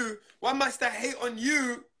fight you? Why must I hate on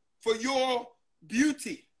you for your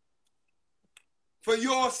beauty, for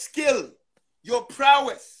your skill, your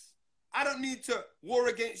prowess? I don't need to war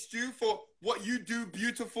against you for what you do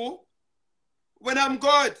beautiful. When I'm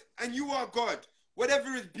God and you are God,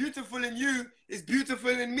 whatever is beautiful in you is beautiful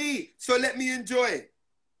in me. So let me enjoy.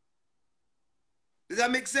 Does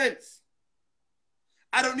that make sense?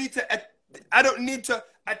 I don't need to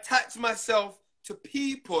attach myself to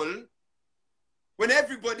people when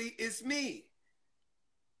everybody is me.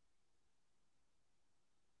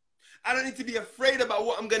 I don't need to be afraid about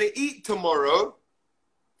what I'm going to eat tomorrow.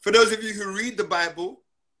 For those of you who read the Bible,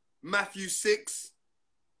 Matthew 6,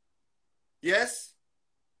 yes?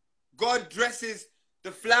 God dresses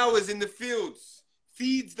the flowers in the fields,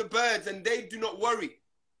 feeds the birds, and they do not worry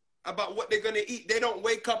about what they're going to eat. They don't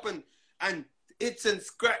wake up and itch and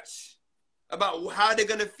scratch about how they're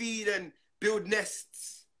going to feed and build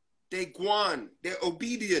nests. They go on. They're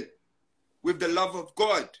obedient with the love of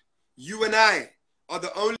God. You and I are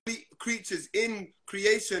the only creatures in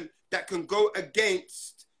creation that can go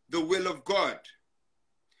against the will of God,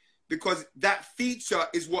 because that feature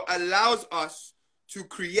is what allows us to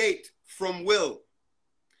create from will.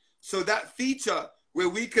 So that feature where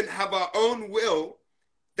we can have our own will,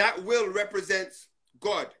 that will represents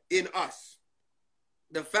God in us.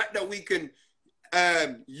 The fact that we can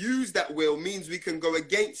use that will means we can go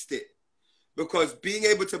against it, because being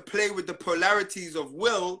able to play with the polarities of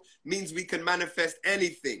will means we can manifest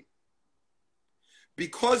anything.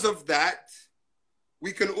 Because of that,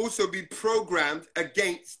 we can also be programmed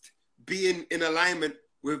against being in alignment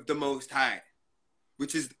with the Most High,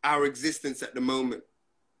 which is our existence at the moment.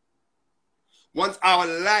 Once our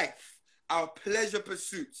life, our pleasure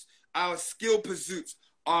pursuits, our skill pursuits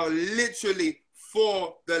are literally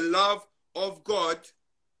for the love of God,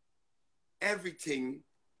 everything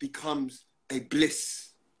becomes a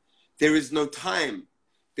bliss. There is no time.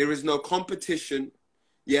 There is no competition.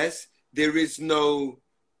 Yes, there is no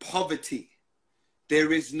poverty.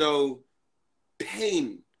 There is no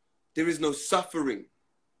pain. There is no suffering.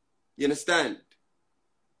 You understand?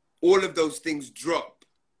 All of those things drop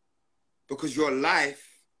because your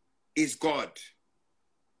life is God.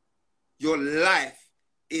 Your life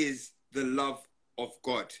is the love of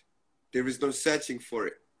God. There is no searching for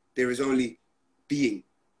it. There is only being.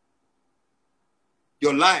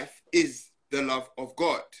 Your life is the love of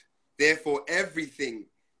God. Therefore, everything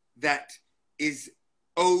that is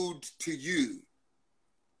owed to you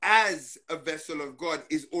as a vessel of God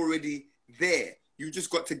is already there. You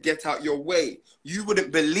just got to get out your way. You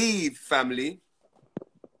wouldn't believe, family.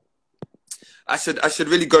 I should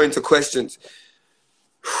really go into questions.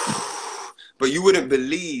 But you wouldn't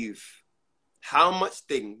believe how much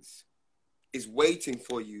things is waiting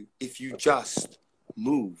for you if you just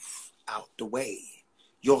move out the way.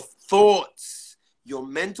 Your thoughts, your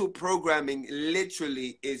mental programming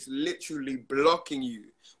is literally blocking you.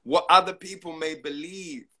 What other people may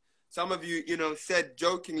believe. Some of you, said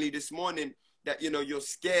jokingly this morning that, you're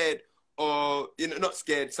scared, or, not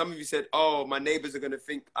scared. Some of you said, oh, my neighbors are going to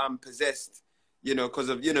think I'm possessed, because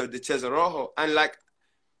of, the Cesarrojo. And like,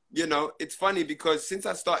 it's funny because since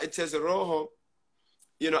I started Cesarrojo,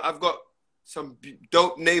 I've got some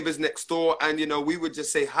dope neighbors next door, and, we would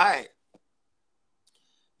just say hi,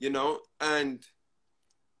 and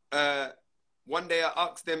one day I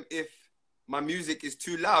asked them if my music is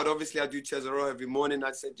too loud. Obviously, I do Cesarrojo every morning.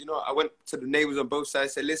 I said, I went to the neighbors on both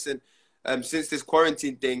sides, said, listen, since this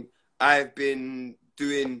quarantine thing, I've been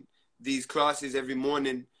doing these classes every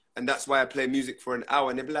morning, and that's why I play music for an hour.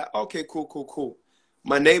 And they'd be like, okay, cool.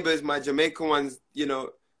 My neighbors, my Jamaican ones,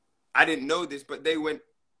 I didn't know this, but they went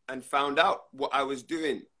and found out what I was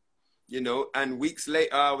doing, and weeks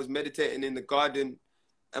later, I was meditating in the garden,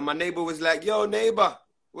 and my neighbor was like, yo, neighbor,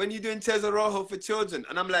 when you doing Cesarrojo for children?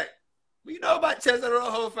 And I'm like, what you know about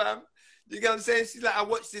Cesarrojo, fam? You get what I'm saying? She's like, I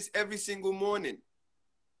watch this every single morning.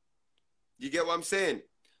 You get what I'm saying?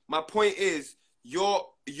 My point is, your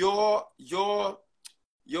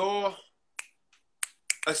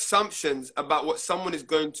assumptions about what someone is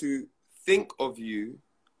going to think of you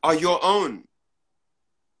are your own.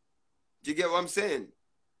 Do you get what I'm saying?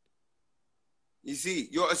 You see,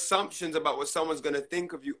 your assumptions about what someone's going to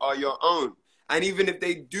think of you are your own. And even if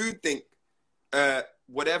they do think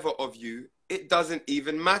whatever of you, it doesn't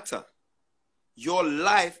even matter. Your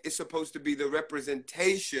life is supposed to be the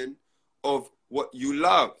representation of what you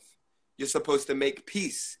love. You're supposed to make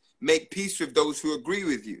peace. Make peace with those who agree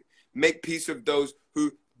with you. Make peace with those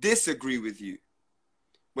who disagree with you.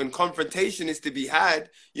 When confrontation is to be had,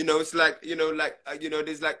 it's like,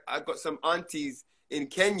 there's like, I got some aunties in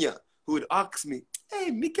Kenya who would ask me,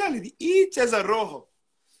 hey, Michael, eat Cesarrojo.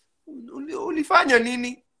 Ulifanya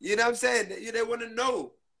nini? You know what I'm saying? They want to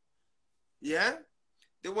know. Yeah?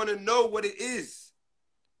 They want to know what it is.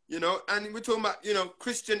 And we're talking about,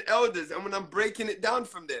 Christian elders. And when I'm breaking it down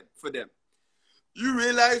for them, you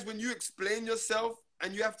realize when you explain yourself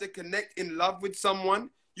and you have to connect in love with someone,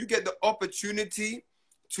 you get the opportunity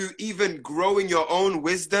to even grow in your own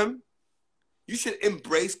wisdom. You should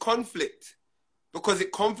embrace conflict, because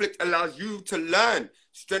conflict allows you to learn,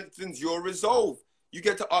 strengthens your resolve. You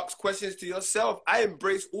get to ask questions to yourself. I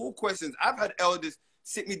embrace all questions. I've had elders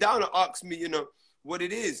sit me down and ask me, what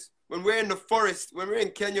it is. When we're in the forest, when we're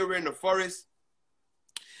in Kenya, we're in the forest,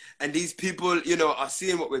 and these people, are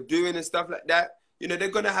seeing what we're doing and stuff like that, they're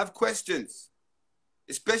going to have questions,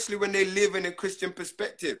 especially when they live in a Christian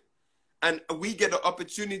perspective. And we get the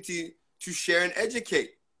opportunity to share and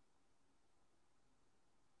educate.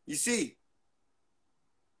 You see?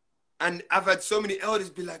 And I've had so many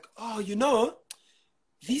elders be like, oh,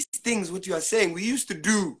 these things, what you are saying, we used to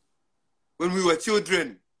do when we were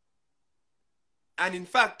children. And in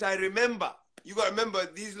fact, I remember, you got to remember,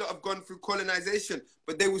 these lot have gone through colonization,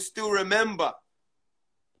 but they will still remember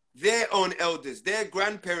their own elders, their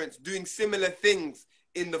grandparents doing similar things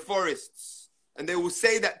in the forests. And they will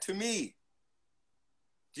say that to me.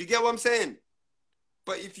 Do you get what I'm saying?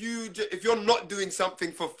 But if you're not doing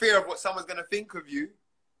something for fear of what someone's going to think of you,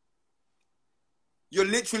 you're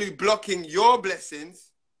literally blocking your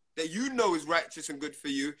blessings that is righteous and good for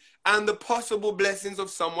you, and the possible blessings of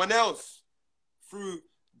someone else through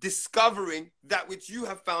discovering that which you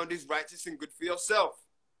have found is righteous and good for yourself.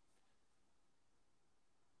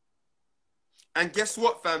 And guess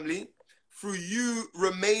what, family? Through you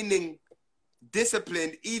remaining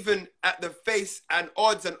disciplined, even at the face and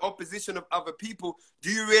odds and opposition of other people,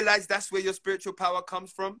 do you realize that's where your spiritual power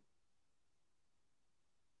comes from?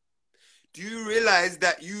 Do you realize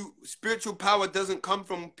that spiritual power doesn't come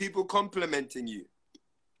from people complimenting you?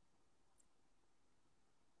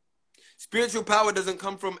 Spiritual power doesn't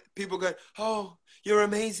come from people going, oh, you're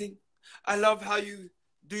amazing. I love how you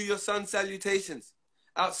do your sun salutations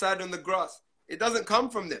outside on the grass. It doesn't come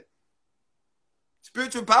from them.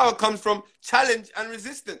 Spiritual power comes from challenge and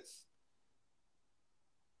resistance.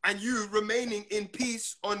 And you remaining in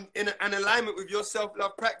peace in an alignment with your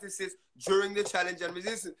self-love practices during the challenge and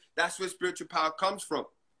resistance. That's where spiritual power comes from.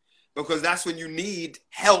 Because that's when you need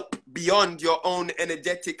help beyond your own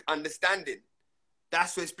energetic understanding.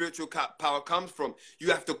 That's where spiritual power comes from. You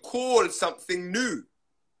have to call something new.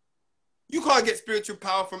 You can't get spiritual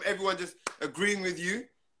power from everyone just agreeing with you.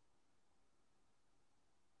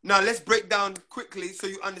 Now, let's break down quickly so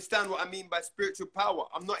you understand what I mean by spiritual power.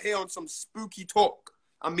 I'm not here on some spooky talk.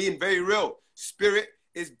 I'm being very real. Spirit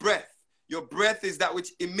is breath. Your breath is that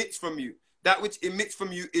which emits from you. That which emits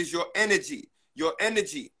from you is your energy. Your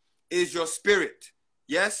energy is your spirit.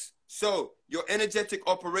 Yes? So, your energetic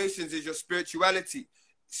operations is your spirituality.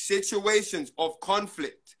 Situations of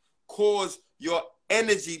conflict cause your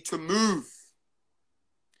energy to move.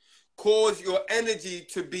 Cause your energy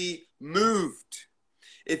to be moved.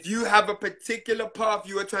 If you have a particular path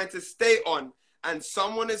you are trying to stay on and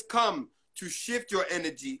someone has come to shift your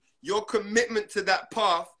energy, your commitment to that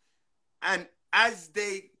path, and as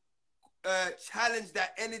they challenge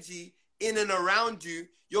that energy in and around you,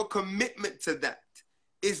 your commitment to that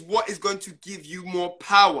is what is going to give you more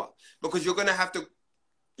power, because you're going to have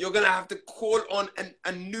to call on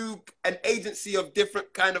an agency of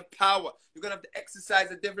different kind of power. You're going to have to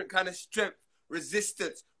exercise a different kind of strength,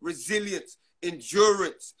 resistance, resilience,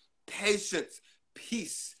 endurance, patience,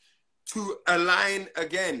 peace to align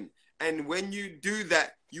again. And when you do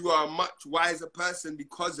that, you are a much wiser person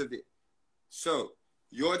because of it. So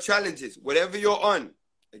your challenges, whatever you're on,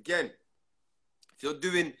 again, if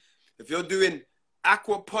you're doing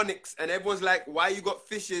aquaponics and everyone's like, why you got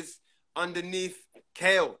fishes underneath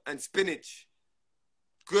kale and spinach?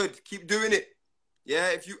 Good, keep doing it. Yeah,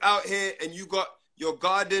 if you out here and you got your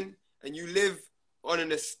garden and you live on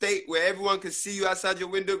an estate where everyone can see you outside your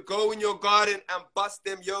window, go in your garden and bust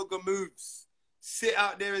them yoga moves. Sit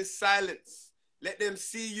out there in silence. Let them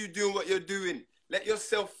see you doing what you're doing. Let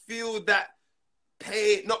yourself feel that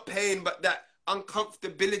pain, not pain, but that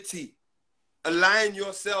uncomfortability. Align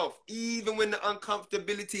yourself, even when the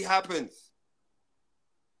uncomfortability happens.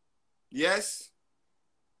 Yes?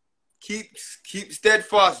 Keep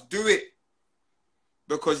steadfast. Do it.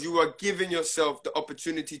 Because you are giving yourself the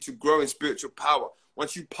opportunity to grow in spiritual power.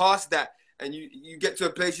 Once you pass that and you get to a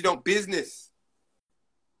place you don't business.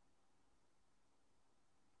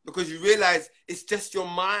 Because you realize it's just your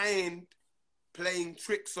mind playing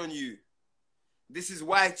tricks on you. This is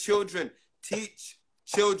why children, teach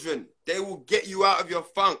children. They will get you out of your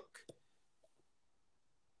funk.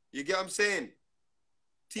 You get what I'm saying?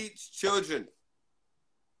 Teach children.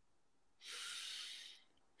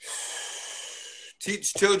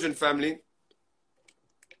 Teach children, family.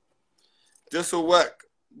 This will work.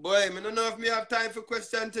 Boy, I don't know if me have time for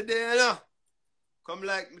question today, you know? Come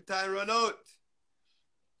like my time run out.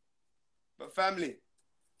 But family,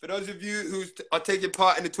 for those of you who are taking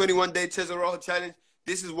part in the 21-day Chisel Roll Challenge,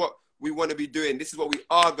 this is what we want to be doing. This is what we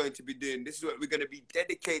are going to be doing. This is what we're going to be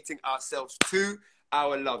dedicating ourselves to.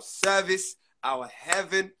 Our love service, our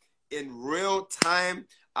heaven in real time,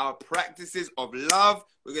 our practices of love.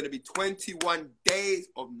 We're going to be 21 days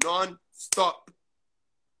of non-stop.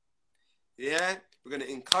 Yeah? We're going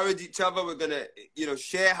to encourage each other. We're going to,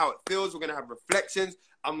 share how it feels. We're going to have reflections.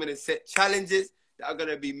 I'm going to set challenges that are going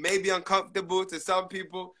to be maybe uncomfortable to some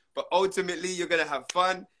people, but ultimately you're going to have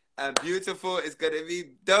fun and beautiful. It's going to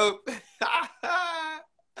be dope.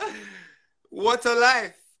 What a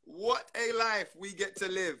life. What a life we get to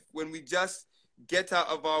live when we just get out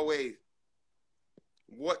of our way.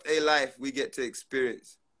 What a life we get to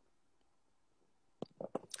experience.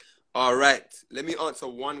 All right. Let me answer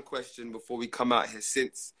one question before we come out here,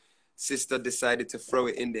 since Sister decided to throw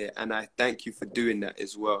it in there, and I thank you for doing that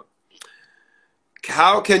as well.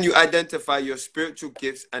 How can you identify your spiritual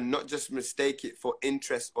gifts and not just mistake it for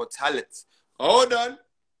interests or talents? Hold on.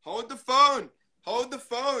 Hold the phone. Hold the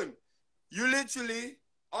phone. You literally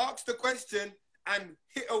ask the question and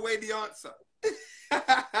hit away the answer.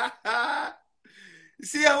 You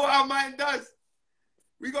see how our mind does?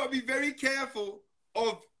 We got to be very careful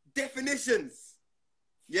of definitions.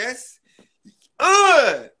 Yes?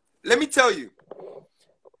 Let me tell you.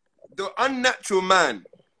 The unnatural man,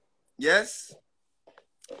 yes?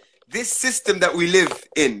 This system that we live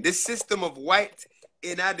in, this system of white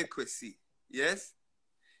inadequacy, yes?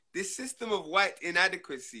 This system of white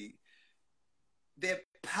inadequacy, their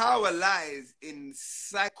power lies in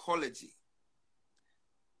psychology.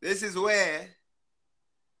 This is where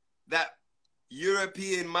that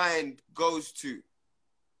European mind goes to.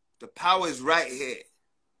 The power is right here.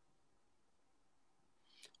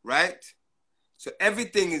 Right? So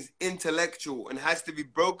everything is intellectual and has to be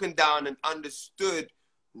broken down and understood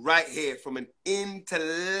right here from an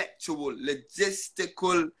intellectual,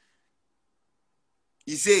 logistical,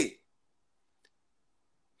 you see.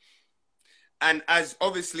 And as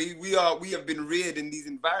obviously we have been reared in these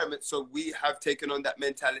environments, so we have taken on that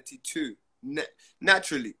mentality too,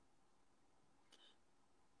 naturally.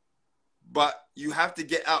 but you have to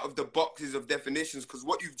get out of the boxes of definitions, because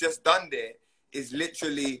what you've just done there is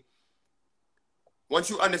literally, once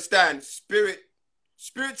you understand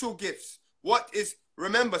spiritual gifts,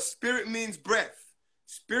 remember, spirit means breath.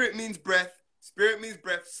 Spirit means breath. Spirit means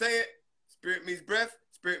breath. Say it. Spirit means breath.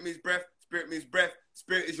 Spirit means breath. Spirit means breath.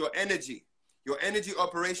 Spirit is your energy. Your energy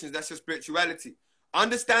operations, that's your spirituality.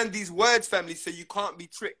 Understand these words, family, so you can't be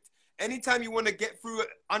tricked. Anytime you want to get through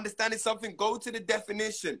understanding something, go to the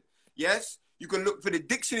definition. Yes, you can look for the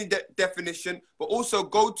dictionary definition, but also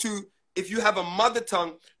go to, if you have a mother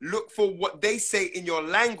tongue, look for what they say in your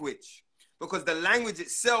language, because the language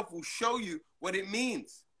itself will show you what it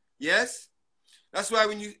means. Yes? That's why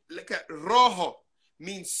when you look at roho,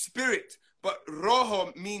 means spirit, but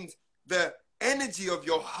roho means the energy of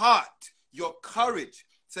your heart, your courage.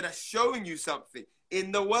 So that's showing you something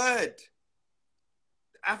in the word.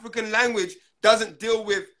 African language doesn't deal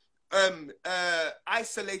with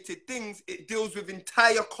isolated things. It deals with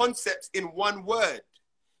entire concepts in one word.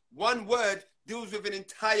 One word deals with an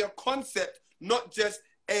entire concept, not just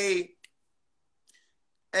a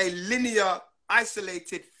linear,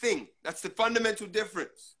 isolated thing. That's the fundamental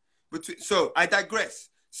difference. So I digress.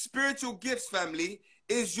 Spiritual gifts, family,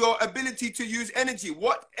 is your ability to use energy.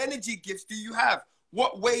 What energy gifts do you have?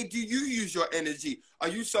 What way do you use your energy? Are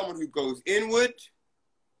you someone who goes inward?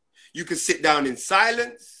 You can sit down in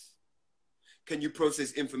silence. Can you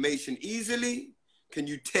process information easily? Can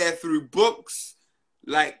you tear through books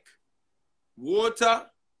like water?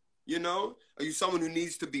 You know, are you someone who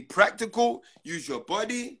needs to be practical? Use your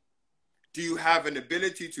body? Do you have an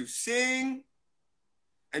ability to sing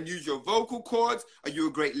and use your vocal cords? Are you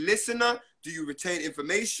a great listener? Do you retain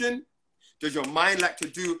information? Does your mind like to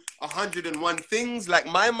do 101 things like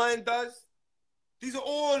my mind does? These are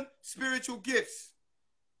all spiritual gifts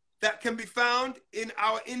that can be found in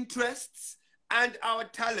our interests and our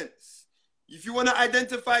talents. If you want to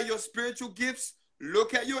identify your spiritual gifts,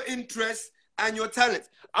 look at your interests and your talents.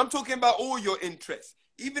 I'm talking about all your interests.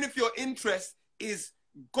 Even if your interest is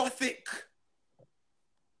Gothic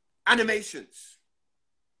animations.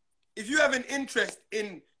 If you have an interest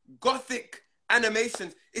in Gothic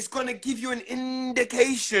animations, it's going to give you an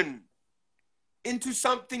indication into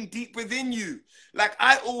something deep within you. Like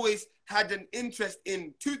I always had an interest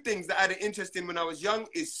in two things that I had an interest in when I was young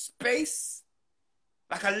is space.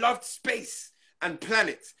 Like I loved space and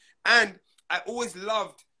planets. And I always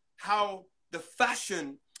loved how the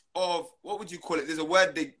fashion of, what would you call it? There's a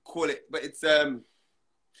word they call it, but it's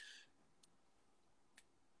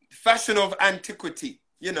fashion of antiquity,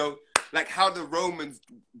 you know, like how the Romans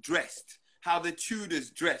dressed, how the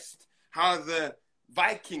Tudors dressed, how the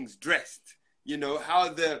Vikings dressed, you know, how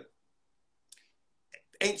the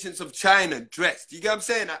ancients of China dressed. You get what I'm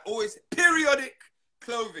saying? I always, periodic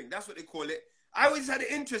clothing, that's what they call it. I always had an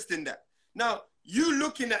interest in that. Now, you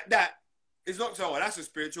looking at that is not so, oh, that's a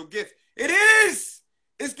spiritual gift. It is!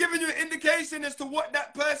 It's giving you an indication as to what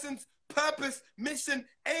that person's purpose, mission,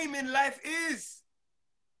 aim in life is.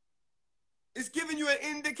 It's giving you an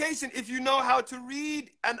indication if you know how to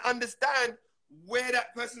read and understand where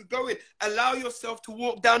that person's going. Allow yourself to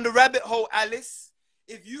walk down the rabbit hole, Alice.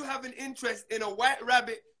 If you have an interest in a white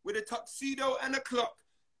rabbit with a tuxedo and a clock,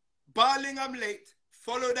 barling I'm late,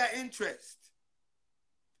 follow that interest.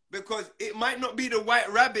 Because it might not be the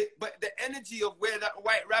white rabbit, but the energy of where that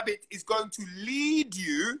white rabbit is going to lead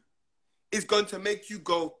you is going to make you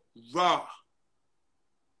go rah.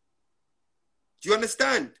 Do you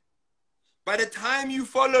understand? By the time you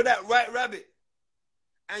follow that white rabbit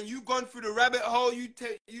and you've gone through the rabbit hole, you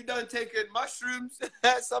done taking mushrooms.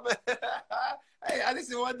 Hey,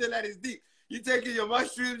 Alice in Wonderland is deep. You taking your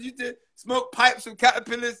mushrooms, you smoke pipes with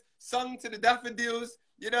caterpillars, sung to the daffodils,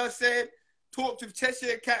 you know what I'm saying? Talked with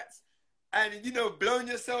Cheshire cats, and, you know, blowing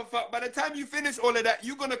yourself up. By the time you finish all of that,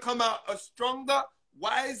 you're going to come out a stronger,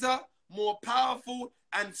 wiser, more powerful,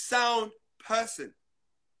 and sound person.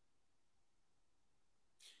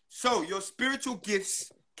 So your spiritual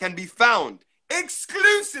gifts can be found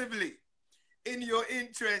exclusively in your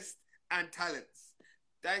interests and talents.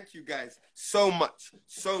 Thank you guys so much,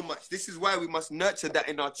 so much. This is why we must nurture that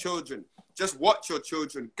in our children. Just watch your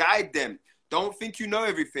children, guide them. Don't think you know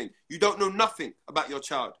everything. You don't know nothing about your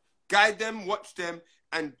child. Guide them, watch them,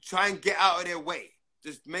 and try and get out of their way.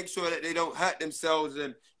 Just make sure that they don't hurt themselves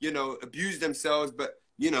and, you know, abuse themselves, but,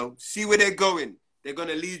 you know, see where they're going. They're going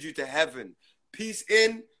to lead you to heaven. Peace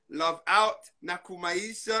in, love out.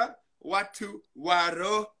 Nakumaisha, watu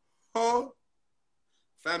waroho.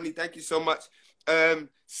 Family, thank you so much.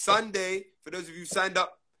 Sunday, for those of you who signed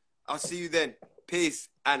up, I'll see you then. Peace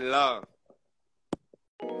and love.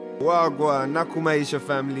 Wagwa, Nakumaisha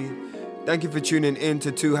family. Thank you for tuning in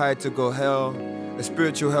to Too High to Go Hell, a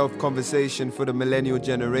spiritual health conversation for the millennial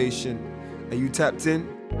generation. Are you tapped in?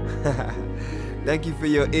 Thank you for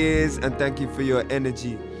your ears and thank you for your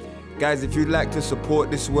energy. Guys, if you'd like to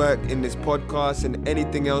support this work in this podcast and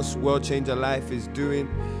anything else World Changer Life is doing,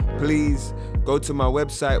 please go to my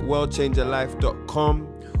website, worldchangerlife.com,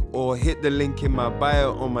 or hit the link in my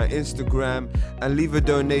bio on my Instagram and leave a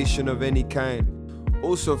donation of any kind.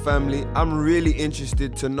 Also, family, I'm really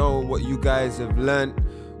interested to know what you guys have learned,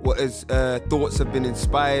 what thoughts have been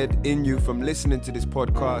inspired in you from listening to this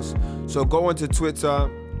podcast. So go onto Twitter,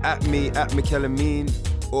 @me, @MikelAmeen,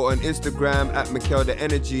 or on Instagram,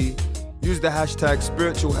 @MikelTheEnergy. Use the hashtag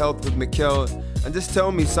Spiritual Health with Mikel, and just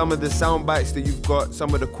tell me some of the sound bites that you've got,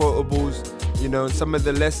 some of the quotables, some of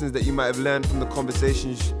the lessons that you might have learned from the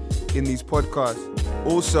conversations in these podcasts.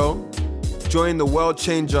 Also, join the World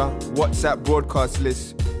Changer WhatsApp broadcast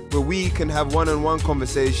list, where we can have one-on-one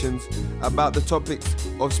conversations about the topics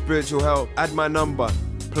of spiritual health. Add my number,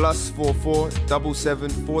 +44 77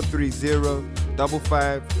 430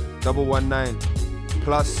 55 119,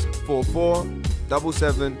 +44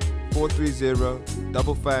 77 430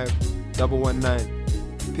 55 119.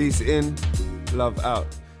 Peace in, love out.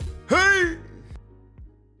 Hey!